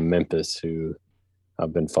 quarterback out of Memphis, who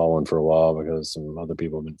I've been following for a while because some other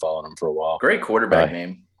people have been following him for a while. Great quarterback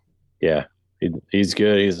name. Yeah, he's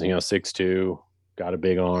good. He's 6'2", got a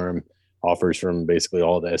big arm. Offers from basically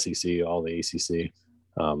all the SEC, all the ACC.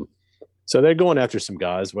 So they're going after some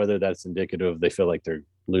guys, whether that's indicative they feel like they're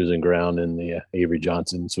losing ground in the Avery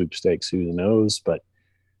Johnson sweepstakes, who knows? But,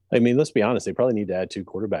 I mean, let's be honest, they probably need to add 2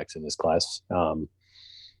 quarterbacks in this class,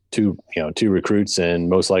 2 recruits, and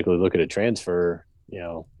most likely look at a transfer,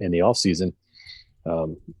 in the offseason,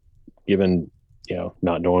 given,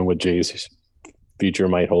 not knowing what Jay's future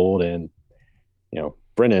might hold. And,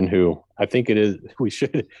 Brennan, who I think it is, we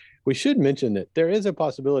should mention that there is a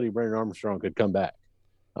possibility Brennan Armstrong could come back.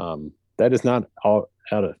 That is not all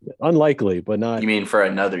out of unlikely, but not. You mean for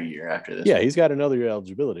another year after this? Yeah, he's got another year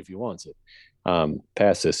eligibility if he wants it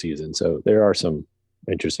past this season. So there are some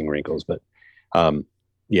interesting wrinkles, but I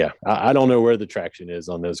don't know where the traction is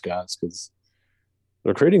on those guys because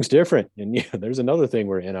recruiting's different. And there's another thing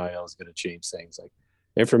where NIL is going to change things. Like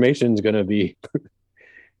information is going to be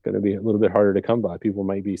a little bit harder to come by. People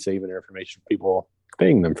might be saving their information for people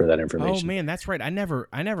paying them for that information. Oh man, that's right. I never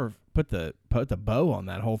put the bow on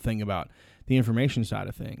that whole thing about the information side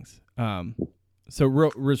of things. So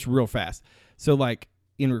real fast. So like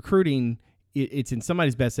in recruiting, it's in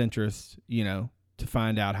somebody's best interest, to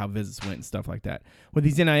find out how visits went and stuff like that. With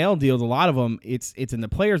these NIL deals, a lot of them, it's in the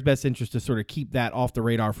player's best interest to sort of keep that off the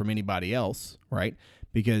radar from anybody else, right?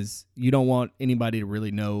 Because you don't want anybody to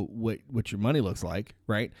really know what your money looks like,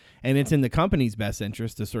 right? And it's in the company's best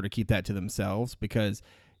interest to sort of keep that to themselves because,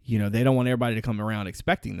 they don't want everybody to come around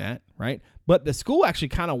expecting that, right? But the school actually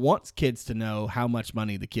kind of wants kids to know how much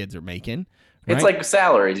money the kids are making. Right? It's like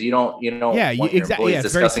salaries. You don't want your employees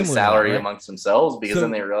discussing salary amongst themselves because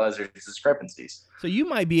then they realize there's discrepancies. So you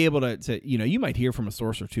might be able to you might hear from a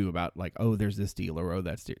source or two about like, oh, there's this deal or oh,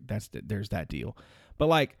 there's that deal. But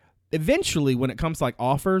like, eventually, when it comes to like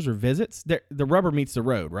offers or visits, the rubber meets the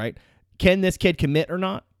road, right? Can this kid commit or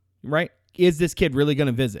not, right? Is this kid really going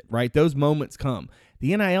to visit, right? Those moments come.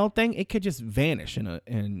 The NIL thing, it could just vanish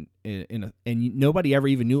and nobody ever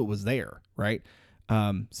even knew it was there, right?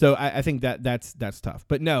 So I think that's tough.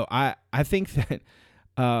 But no, I think that,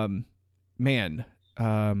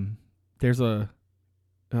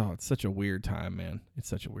 it's such a weird time, man. It's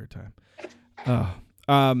such a weird time.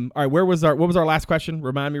 All right, what was our last question?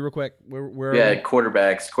 Remind me real quick. Where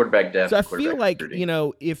quarterback depth. So I feel like,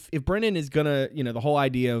 if Brennan is gonna, the whole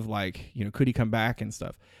idea of like, could he come back and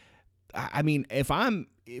stuff. I mean, if I'm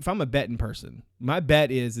a betting person, my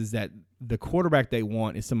bet is that the quarterback they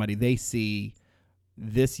want is somebody they see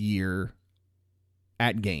this year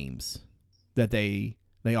at games that they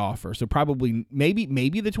offer. So probably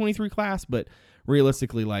maybe the 23 class, but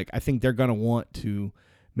realistically, like I think they're gonna want to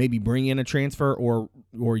maybe bring in a transfer or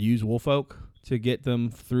use Woolfolk to get them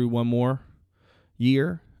through one more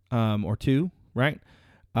year or two, right?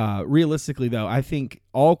 Realistically, though, I think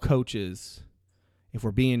all coaches, if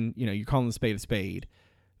we're being, you're calling the spade a spade,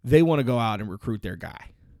 they want to go out and recruit their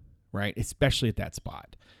guy, right? Especially at that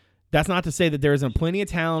spot. That's not to say that there isn't plenty of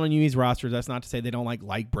talent on UV's rosters. That's not to say they don't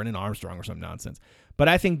like Brennan Armstrong or some nonsense. But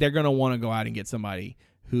I think they're going to want to go out and get somebody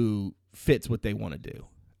who fits what they want to do.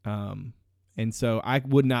 And so I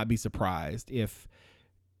would not be surprised if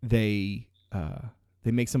they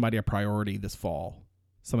make somebody a priority this fall,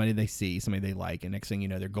 somebody they see, somebody they like, and next thing you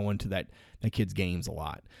know, they're going to that kid's games a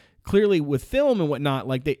lot. Clearly, with film and whatnot,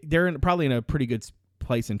 like they're probably in a pretty good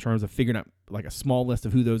place in terms of figuring out like a small list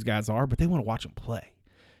of who those guys are, but they want to watch them play,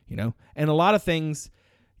 And a lot of things,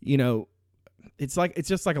 it's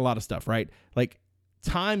just like a lot of stuff, right? Like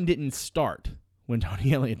time didn't start when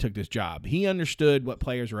Tony Elliott took this job. He understood what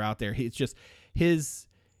players were out there. It's just his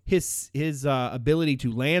ability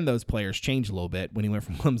to land those players changed a little bit when he went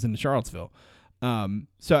from Clemson to Charlottesville.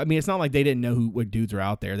 So I mean, it's not like they didn't know what dudes are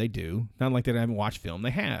out there. They do. Not like they haven't watched film.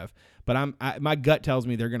 They have. But my gut tells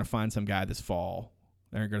me they're going to find some guy this fall.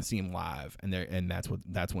 They're going to see him live, and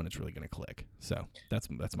that's when it's really going to click. So that's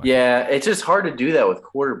my It's just hard to do that with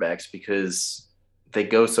quarterbacks because they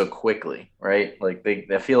go so quickly, right? Like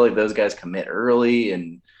I feel like those guys commit early,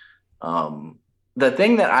 and the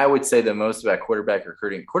thing that I would say the most about quarterback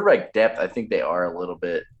recruiting, quarterback depth, I think they are a little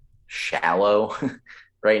bit shallow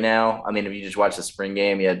right now. I mean, if you just watch the spring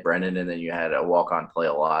game, you had Brennan, and then you had a walk-on play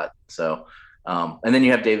a lot. So, and then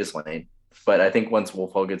you have Davis Lane. But I think once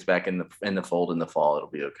Wolf Hall gets back in the fold in the fall, it'll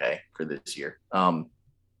be okay for this year.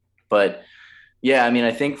 But yeah, I mean,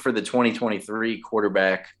 I think for the 2023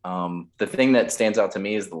 quarterback, the thing that stands out to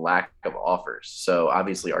me is the lack of offers. So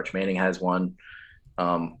obviously Arch Manning has one,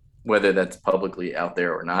 whether that's publicly out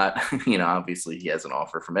there or not, obviously he has an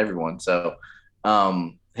offer from everyone. So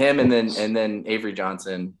him and then Avery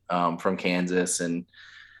Johnson from Kansas. And,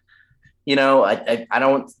 I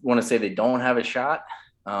don't want to say they don't have a shot.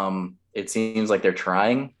 It seems like they're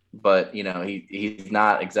trying. But, he's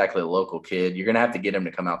not exactly a local kid. You're going to have to get him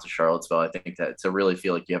to come out to Charlottesville, I think, to really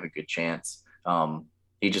feel like you have a good chance.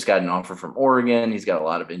 He just got an offer from Oregon. He's got a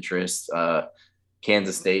lot of interest.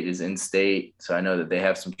 Kansas State is in state, so I know that they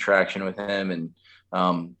have some traction with him.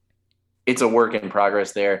 And it's a work in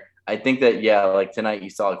progress there. I think that, like tonight you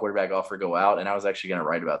saw a quarterback offer go out, and I was actually going to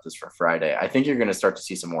write about this for Friday. I think you're going to start to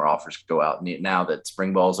see some more offers go out now that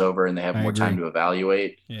spring ball's over and they have more time to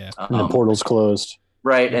evaluate. Yeah, and the portal's closed.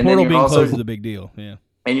 Right. The and portal then being also, closed is a big deal. Yeah.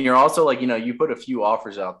 And you're also like, you put a few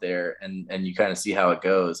offers out there and you kind of see how it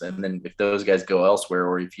goes. And then if those guys go elsewhere,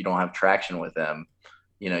 or if you don't have traction with them,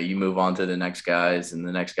 you move on to the next guys,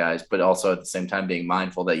 but also at the same time being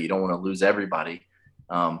mindful that you don't want to lose everybody.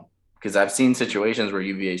 Because I've seen situations where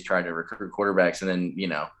UVA's tried to recruit quarterbacks and then,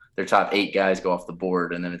 their top 8 guys go off the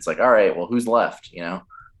board. And then it's like, all right, well, who's left,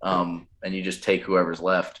 and you just take whoever's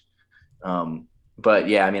left. But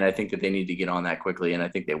yeah, I mean, I think that they need to get on that quickly, and I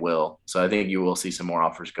think they will. So I think you will see some more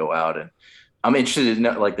offers go out. And I'm interested in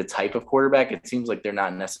like the type of quarterback. It seems like they're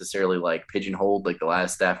not necessarily like pigeonholed like the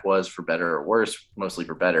last staff was, for better or worse, mostly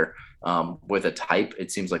for better. With a type,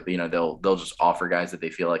 it seems like they'll just offer guys that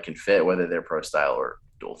they feel like can fit, whether they're pro style or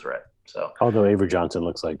dual threat. So although Avery Johnson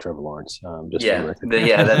looks like Trevor Lawrence, that's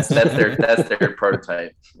their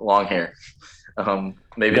prototype, long hair.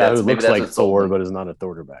 Maybe guy that's who maybe looks that's like Thor, but is not a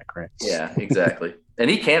quarterback, right? Yeah, exactly. And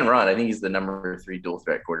he can run. I think he's the number 3 dual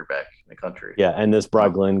threat quarterback in the country. Yeah, and this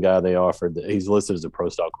Brock Glenn guy they offered, he's listed as a pro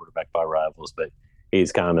style quarterback by Rivals, but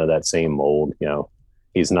he's kind of that same mold.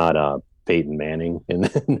 He's not Peyton Manning in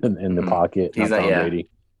the pocket. He's not Brady.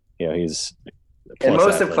 He's and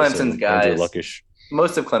most of Clemson's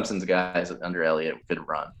guys under Elliott could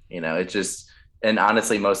run. It's just. And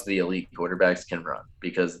honestly, most of the elite quarterbacks can run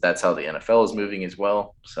because that's how the NFL is moving as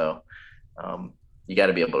well. So you got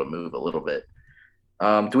to be able to move a little bit.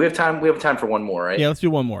 Do we have time? We have time for one more, right? Yeah, let's do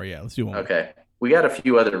one more. Okay. We got a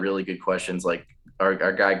few other really good questions. Like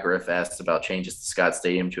our guy Griff asked about changes to Scott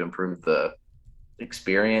Stadium to improve the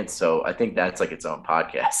experience. So I think that's like its own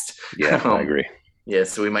podcast. Yeah, I agree. Yeah,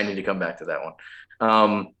 so we might need to come back to that one.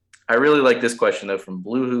 I really like this question, though, from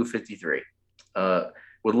BlueHoo53.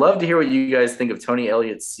 Would love to hear what you guys think of Tony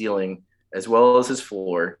Elliott's ceiling as well as his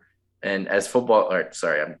floor. And as football – all right,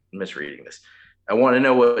 sorry, I'm misreading this. I want to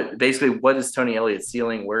know what is Tony Elliott's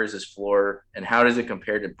ceiling, where is his floor, and how does it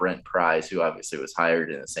compare to Brent Pryce, who obviously was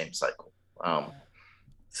hired in the same cycle?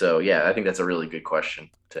 So, yeah, I think that's a really good question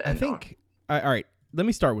to end on. All right, let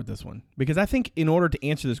me start with this one because I think in order to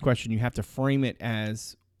answer this question, you have to frame it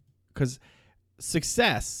as – because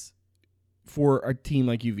success for a team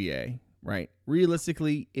like UVA – right?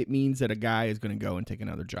 Realistically, it means that a guy is going to go and take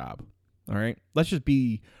another job. All right? Let's just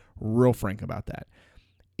be real frank about that.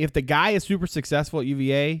 If the guy is super successful at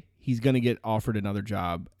UVA, he's going to get offered another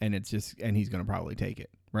job and he's going to probably take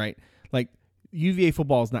it, right? Like UVA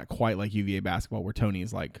football is not quite like UVA basketball where Tony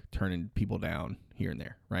is like turning people down here and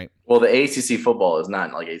there, right? Well, the ACC football is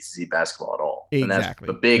not like ACC basketball at all. Exactly. And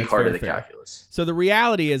that's a big part of the calculus. So the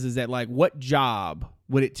reality is that like what job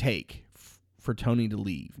would it take for Tony to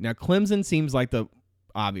leave? Now, Clemson seems like the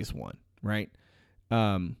obvious one, right?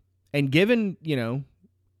 And given,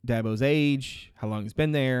 Dabo's age, how long he's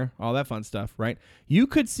been there, all that fun stuff, right? You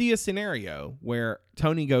could see a scenario where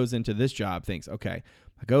Tony goes into this job, thinks, okay,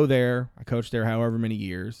 I go there, I coach there however many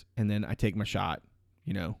years, and then I take my shot,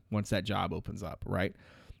 once that job opens up, right?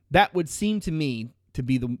 That would seem to me to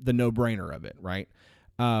be the no-brainer of it, right?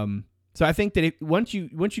 So I think that once you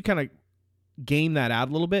kind of game that out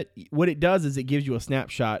a little bit, what it does is it gives you a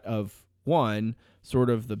snapshot of, one, sort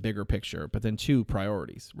of the bigger picture, but then 2,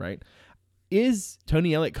 priorities, right? Is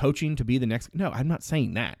Tony Elliott coaching to be the next? No, I'm not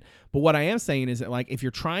saying that. But what I am saying is that, like, if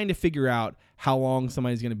you're trying to figure out how long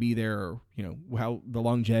somebody's going to be there, or, how the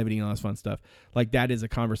longevity and all this fun stuff, like that is a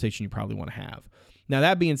conversation you probably want to have. Now,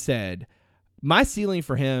 that being said, my ceiling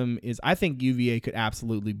for him is I think UVA could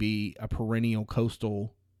absolutely be a perennial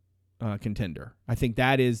coastal contender. I think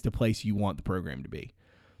that is the place you want the program to be,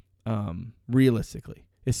 realistically,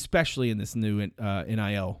 especially in this new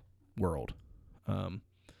NIL world.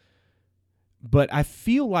 But I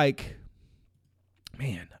feel like,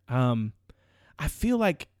 I feel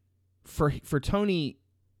like for Tony,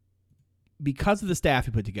 because of the staff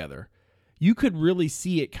he put together, you could really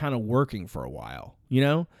see it kind of working for a while, you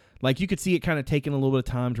know? Like you could see it kind of taking a little bit of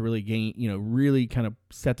time to really gain, you know, really kind of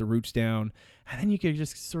set the roots down. And then you could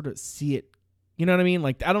just sort of see it, you know what I mean?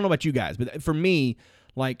 Like, I don't know about you guys, but for me,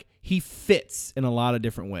 like he fits in a lot of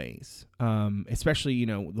different ways. Especially, you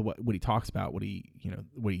know, what he talks about, what he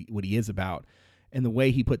is about, and the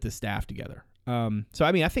way he put the staff together. So,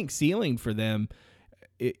 I mean, I think ceiling for them,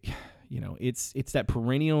 it's that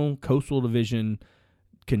perennial Coastal Division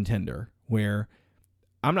contender where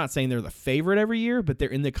I'm not saying they're the favorite every year, but they're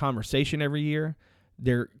in the conversation every year.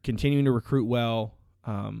 They're continuing to recruit well.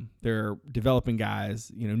 They're developing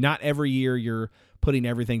guys. You know, not every year you're putting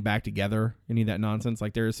everything back together, any of that nonsense.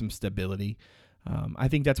 Like there is some stability. I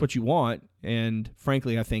think that's what you want. And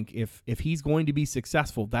frankly, I think if he's going to be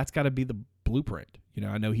successful, that's got to be the blueprint. You know,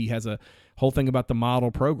 I know he has a whole thing about the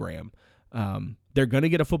model program. They're going to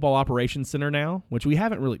get a football operations center now, which we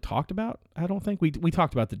haven't really talked about. I don't think we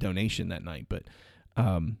talked about the donation that night, but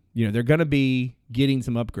you know, they're going to be getting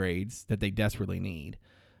some upgrades that they desperately need.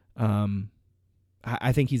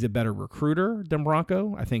 I think he's a better recruiter than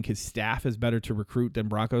Bronco. I think his staff is better to recruit than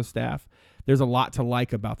Bronco's staff. There's a lot to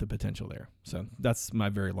like about the potential there. So that's my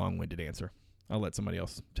very long-winded answer. I'll let somebody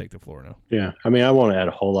else take the floor now. Yeah. I mean, I won't add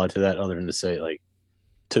a whole lot to that other than to say, like,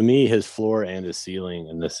 to me, his floor and his ceiling,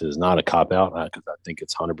 and this is not a cop-out because I think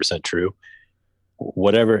it's 100% true,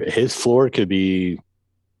 whatever, his floor could be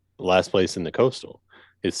last place in the Coastal.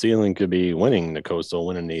 His ceiling could be winning the Coastal,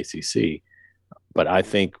 winning the ACC. But I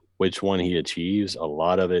think which one he achieves, a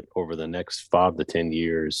lot of it over the next 5 to 10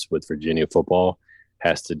 years with Virginia football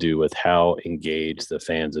has to do with how engaged the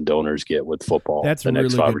fans and donors get with football. That's the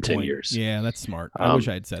next really 5 good or 10 point. years. Yeah, that's smart. I wish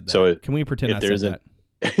I had said that. So can we pretend I said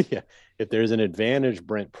that? Yeah. If there's an advantage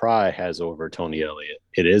Brent Pry has over Tony Elliott,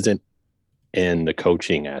 it isn't in the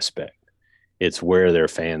coaching aspect. It's where their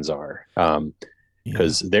fans are.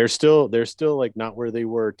 Because they're still like not where they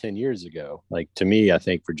were 10 years ago. Like to me, I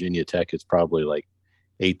think Virginia Tech is probably like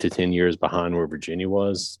 8 to 10 years behind where Virginia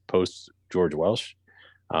was post George Welsh.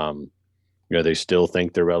 You know, they still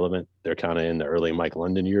think they're relevant. They're kind of in the early Mike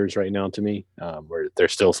London years right now to me, where they're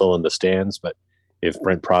still filling the stands. But if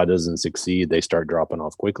Brent Pry doesn't succeed, they start dropping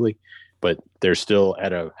off quickly. But they're still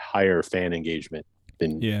at a higher fan engagement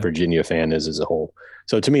than Virginia fan is as a whole.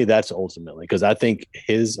 So to me, that's ultimately because I think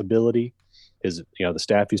his ability is, you know, the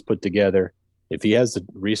staff he's put together, if he has the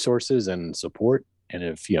resources and support, and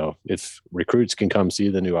if recruits can come see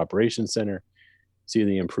the new operations center, see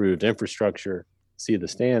the improved infrastructure, see the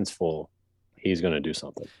stands full, he's going to do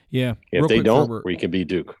something. Yeah. If they don't, we can be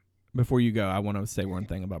Duke. Before you go, I want to say one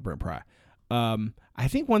thing about Brent Pry. I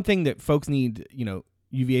think one thing that folks need, you know,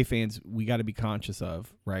 UVA fans, we got to be conscious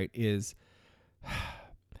of, right, is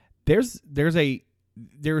there's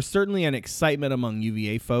certainly an excitement among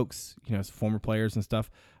UVA folks, you know, as former players and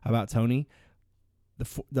stuff, about Tony.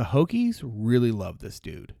 The Hokies really love this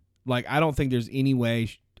dude. Like, I don't think there's any way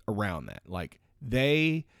around that. Like,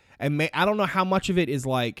 I don't know how much of it is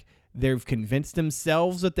like they've convinced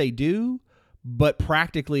themselves that they do, but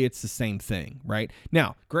practically it's the same thing, right?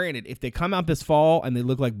 Now, granted, if they come out this fall and they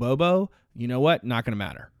look like Bobo, you know what? Not going to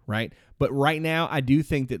matter, right? But right now, I do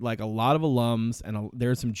think that like a lot of alums and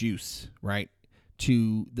there's some juice, right,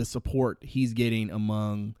 to the support he's getting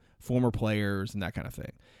among former players and that kind of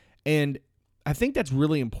thing. And I think that's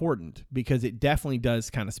really important because it definitely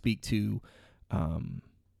does kind of speak to,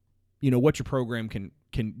 you know, what your program can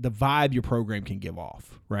the vibe your program can give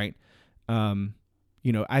off, right?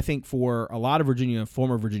 You know, I think for a lot of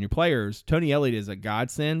former Virginia players, Tony Elliott is a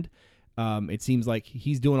godsend. It seems like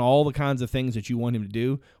he's doing all the kinds of things that you want him to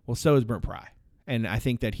do. Well, so is Brent Pry. And I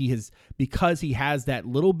think that because he has that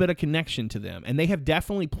little bit of connection to them, and they have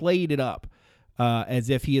definitely played it up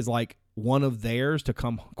as if he is like one of theirs to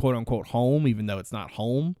come, quote unquote, home, even though it's not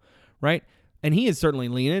home, right? And he is certainly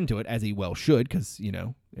leaning into it, as he well should, because, you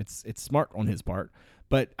know, it's smart on his part.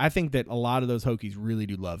 But I think that a lot of those Hokies really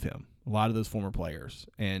do love him, a lot of those former players.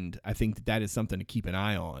 And I think that is something to keep an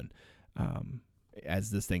eye on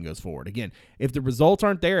as this thing goes forward. Again, if the results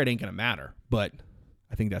aren't there, it ain't going to matter. But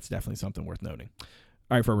I think that's definitely something worth noting.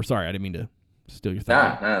 All right, Ferber, sorry, I didn't mean to steal your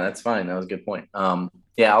thought. Nah, that's fine. That was a good point.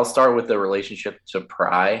 Yeah, I'll start with the relationship to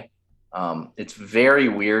Pry. It's very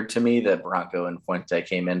weird to me that Bronco and Fuente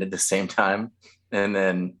came in at the same time, and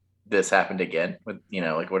then this happened again. With, you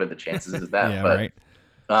know, like, what are the chances of that? Yeah, but, right.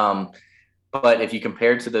 But if you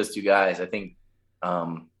compare to those two guys, I think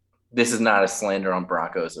this is not a slander on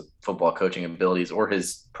Bronco's football coaching abilities or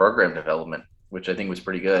his program development, which I think was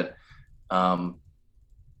pretty good.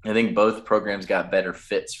 I think both programs got better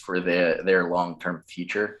fits for their long-term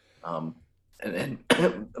future, and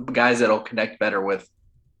guys that'll connect better with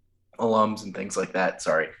alums and things like that.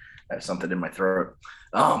 Sorry, I have something in my throat.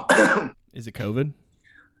 Is it COVID?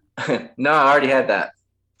 No, I already had that.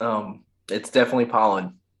 It's definitely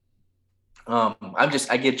pollen.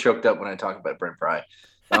 I get choked up when I talk about Brent Pry.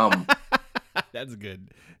 That's good.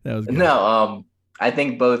 That was good. No, I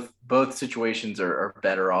think both situations are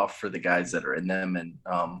better off for the guys that are in them. And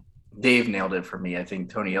Dave nailed it for me. I think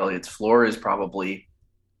Tony Elliott's floor is probably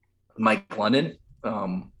Mike London.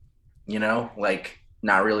 Like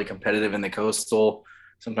not really competitive in the Coastal.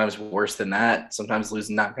 Sometimes worse than that. Sometimes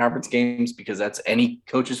losing non-conference games because that's any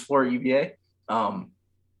coach's floor at UVA.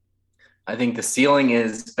 I think the ceiling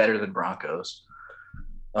is better than Broncos.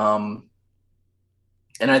 And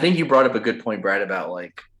I think you brought up a good point, Brad, about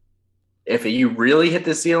like if you really hit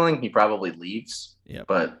the ceiling, he probably leaves. Yeah.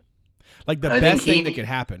 But like the best thing that could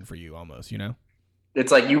happen for you almost,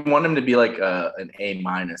 It's like you want him to be like an A-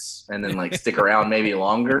 and then like stick around maybe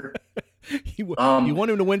longer. You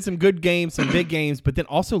want him to win some good games, some big games, but then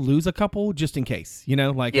also lose a couple just in case,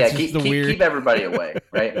 Like keep everybody away,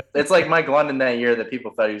 right? It's like Mike London that year that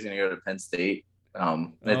people thought he was going to go to Penn State.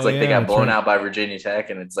 They got blown out by Virginia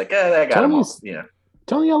Tech, and it's like that got him.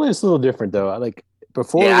 Tony Elliott's a little different though. Like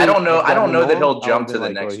before, I don't know that he'll jump to the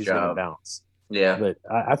next job. Bounce. Yeah, but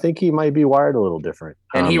I think he might be wired a little different.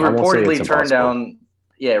 And he reportedly turned down.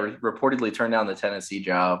 Yeah, reportedly turned down the Tennessee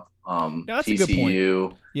job. That's TCU. a good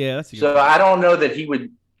point. Yeah, that's a good point. I don't know that he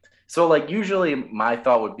would. So, like, usually my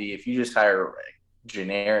thought would be if you just hire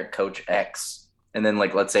generic coach X, and then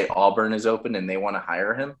like let's say Auburn is open and they want to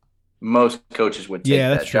hire him, most coaches would take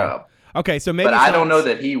that job. Okay, so maybe, but I don't know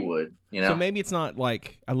that he would. So maybe it's not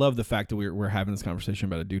like I love the fact that we're having this conversation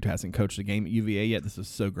about a dude who hasn't coached a game at UVA yet. This is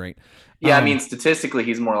so great. Yeah, I mean statistically,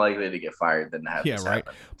 he's more likely to get fired than to have this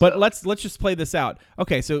happen. But let's just play this out.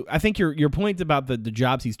 Okay, so I think your point about the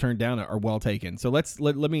jobs he's turned down are well taken. So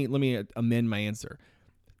let me amend my answer.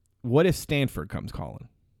 What if Stanford comes calling?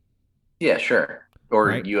 Yeah, sure.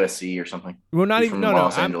 Or USC or something. Well, not even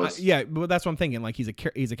Los Angeles. But that's what I'm thinking. Like he's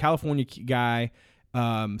a California guy.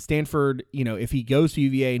 Stanford, if he goes to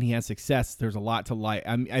UVA and he has success, there's a lot to like.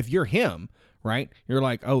 I mean, if you're him, right, you're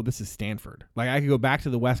like, oh, this is Stanford. Like I could go back to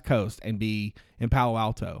the West Coast and be in Palo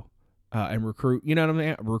Alto and recruit. You know what I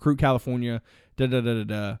mean? Recruit California.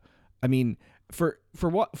 I mean, for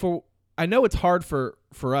I know it's hard for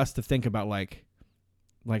us to think about like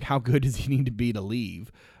how good does he need to be to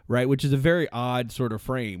leave, right? Which is a very odd sort of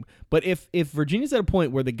frame. But if Virginia's at a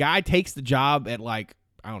point where the guy takes the job at like,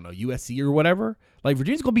 I don't know, USC or whatever, like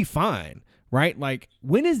Virginia's gonna be fine, right? Like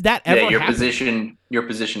when is that ever your happen?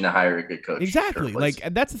 position to hire a good coach. Exactly.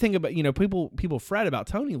 Like that's the thing about people fret about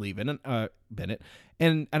Tony leaving Bennett,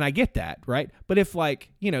 and I get that, right? But if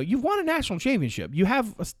like you've won a national championship, you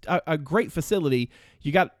have a great facility,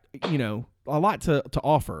 you got a lot to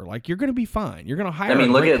offer, like you're gonna be fine. You're gonna hire a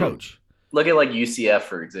great coach. Look at like UCF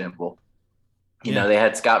for example. They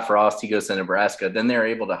had Scott Frost. He goes to Nebraska. Then they're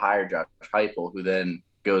able to hire Josh Heupel, who then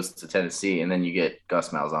goes to Tennessee, and then you get Gus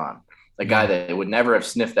Malzahn, a guy that would never have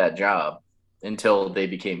sniffed that job until they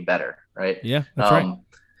became better, right? Yeah, that's right.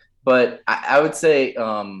 But I would say,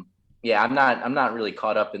 I'm not really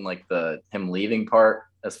caught up in like him leaving part.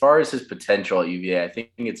 As far as his potential at UVA, I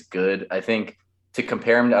think it's good. I think to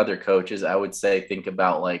compare him to other coaches, I would say think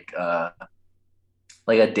about like a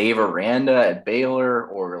Dave Aranda at Baylor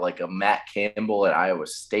or like a Matt Campbell at Iowa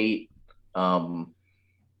State.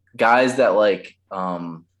 Guys that like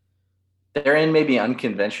they're in maybe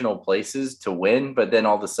unconventional places to win, but then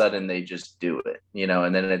all of a sudden they just do it,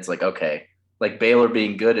 and then it's like, okay, like Baylor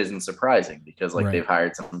being good isn't surprising because like they've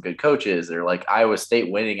hired some good coaches, or like Iowa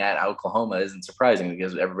State winning at Oklahoma isn't surprising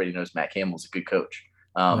because everybody knows Matt Campbell's a good coach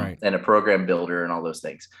and a program builder and all those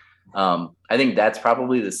things. I think that's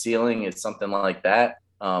probably the ceiling is something like that.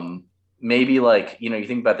 Maybe like, you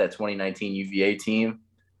think about that 2019 UVA team,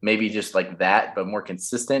 maybe just like that, but more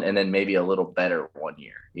consistent. And then maybe a little better one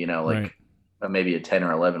year, maybe a 10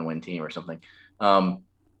 or 11 win team or something.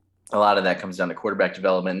 A lot of that comes down to quarterback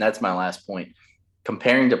development. And that's my last point.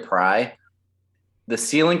 Comparing to Pry, the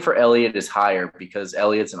ceiling for Elliott is higher because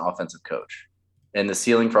Elliott's an offensive coach, and the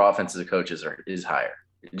ceiling for offensive coaches is higher.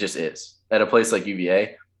 It just is. At a place like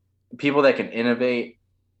UVA, people that can innovate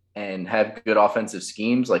and have good offensive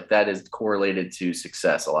schemes, like that is correlated to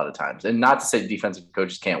success a lot of times. And not to say defensive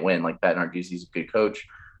coaches can't win, like Pat Narduzzi's a good coach.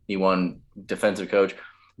 He won defensive coach,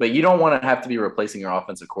 but you don't want to have to be replacing your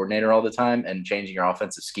offensive coordinator all the time and changing your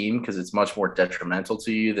offensive scheme because it's much more detrimental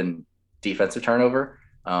to you than defensive turnover.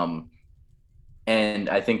 And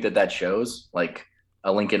I think that shows like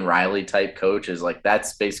a Lincoln Riley type coach is like,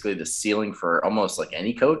 that's basically the ceiling for almost like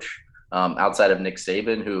any coach outside of Nick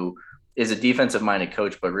Saban, who is a defensive minded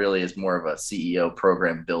coach, but really is more of a CEO,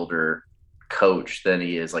 program builder coach than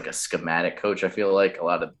he is like a schematic coach. I feel like a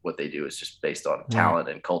lot of what they do is just based on talent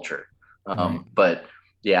and culture. But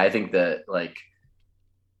yeah, I think that like,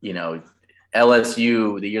 you know,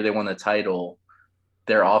 LSU, the year they won the title,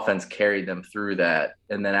 their offense carried them through that.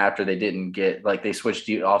 And then after they didn't get, like, they switched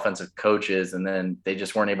offensive coaches and then they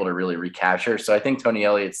just weren't able to really recapture. So I think Tony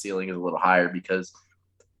Elliott's ceiling is a little higher because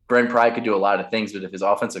Brent Pry could do a lot of things, but if his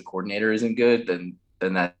offensive coordinator isn't good,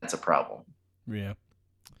 then that's a problem. Yeah.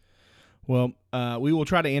 Well, we will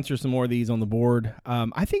try to answer some more of these on the board.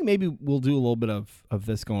 I think maybe we'll do a little bit of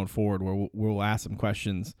this going forward where we'll ask some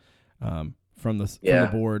questions from the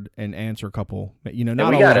board and answer a couple. You know,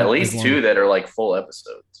 we got at least 2 that are like full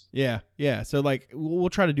episodes. Yeah, yeah. So like we'll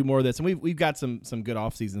try to do more of this, and we've got some good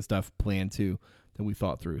off-season stuff planned too that we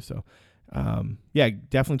thought through. So yeah,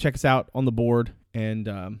 definitely check us out on the board,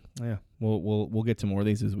 and yeah, we'll get to more of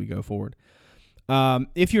these as we go forward.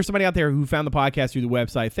 If you're somebody out there who found the podcast through the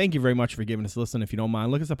website, thank you very much for giving us a listen. If you don't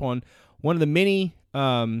mind, look us up on one of the many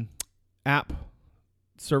app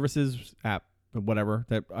services, whatever,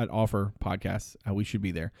 that offer podcasts. We should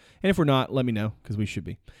be there. And if we're not, let me know, because we should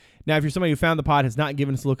be. Now, if you're somebody who found the pod, has not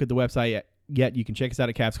given us a look at the website yet, you can check us out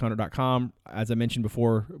at CavsConner.com. As I mentioned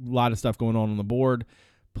before, a lot of stuff going on the board.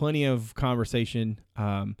 Plenty of conversation.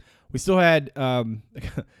 We still had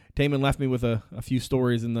Damon left me with a few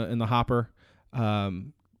stories in the hopper.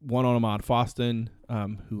 One on Ahmad Foston,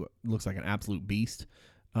 who looks like an absolute beast.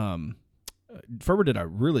 Ferber did a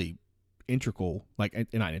really intricate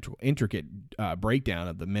breakdown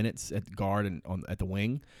of the minutes at the guard and at the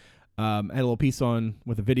wing. Had a little piece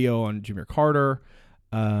with a video on Jameer Carter.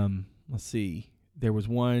 Let's see. There was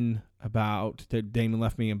one about that Damon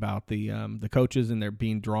left me about the coaches and they're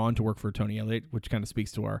being drawn to work for Tony Elliott, which kind of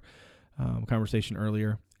speaks to our conversation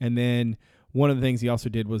earlier. And then one of the things he also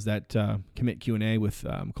did was that commit Q&A with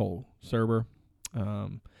Cole Serber.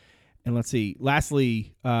 And let's see.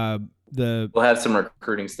 Lastly, we'll have some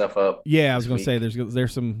recruiting stuff up. Yeah, I was going to say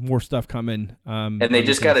there's some more stuff coming. And they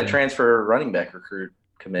just got a transfer running back recruit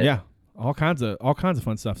commit. Yeah, all kinds of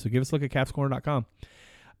fun stuff. So give us a look at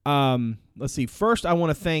CavsCorner.com. Let's see. First, I want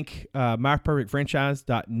to thank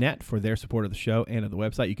MyPerfectFranchise.net for their support of the show and of the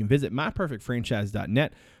website. You can visit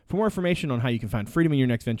MyPerfectFranchise.net for more information on how you can find freedom in your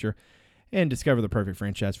next venture and discover the perfect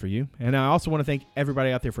franchise for you. And I also want to thank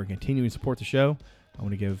everybody out there for continuing to support the show. I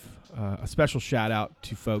want to give a special shout out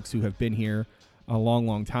to folks who have been here a long,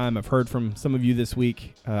 long time. I've heard from some of you this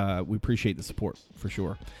week. We appreciate the support for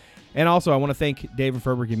sure. And also, I want to thank Dave and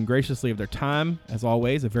Ferber giving graciously of their time. As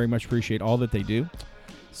always, I very much appreciate all that they do.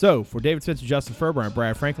 So, for David Spence and Justin Ferber, I'm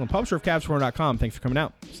Brad Franklin, publisher of CavsCorner.com. Thanks for coming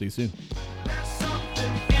out. See you soon.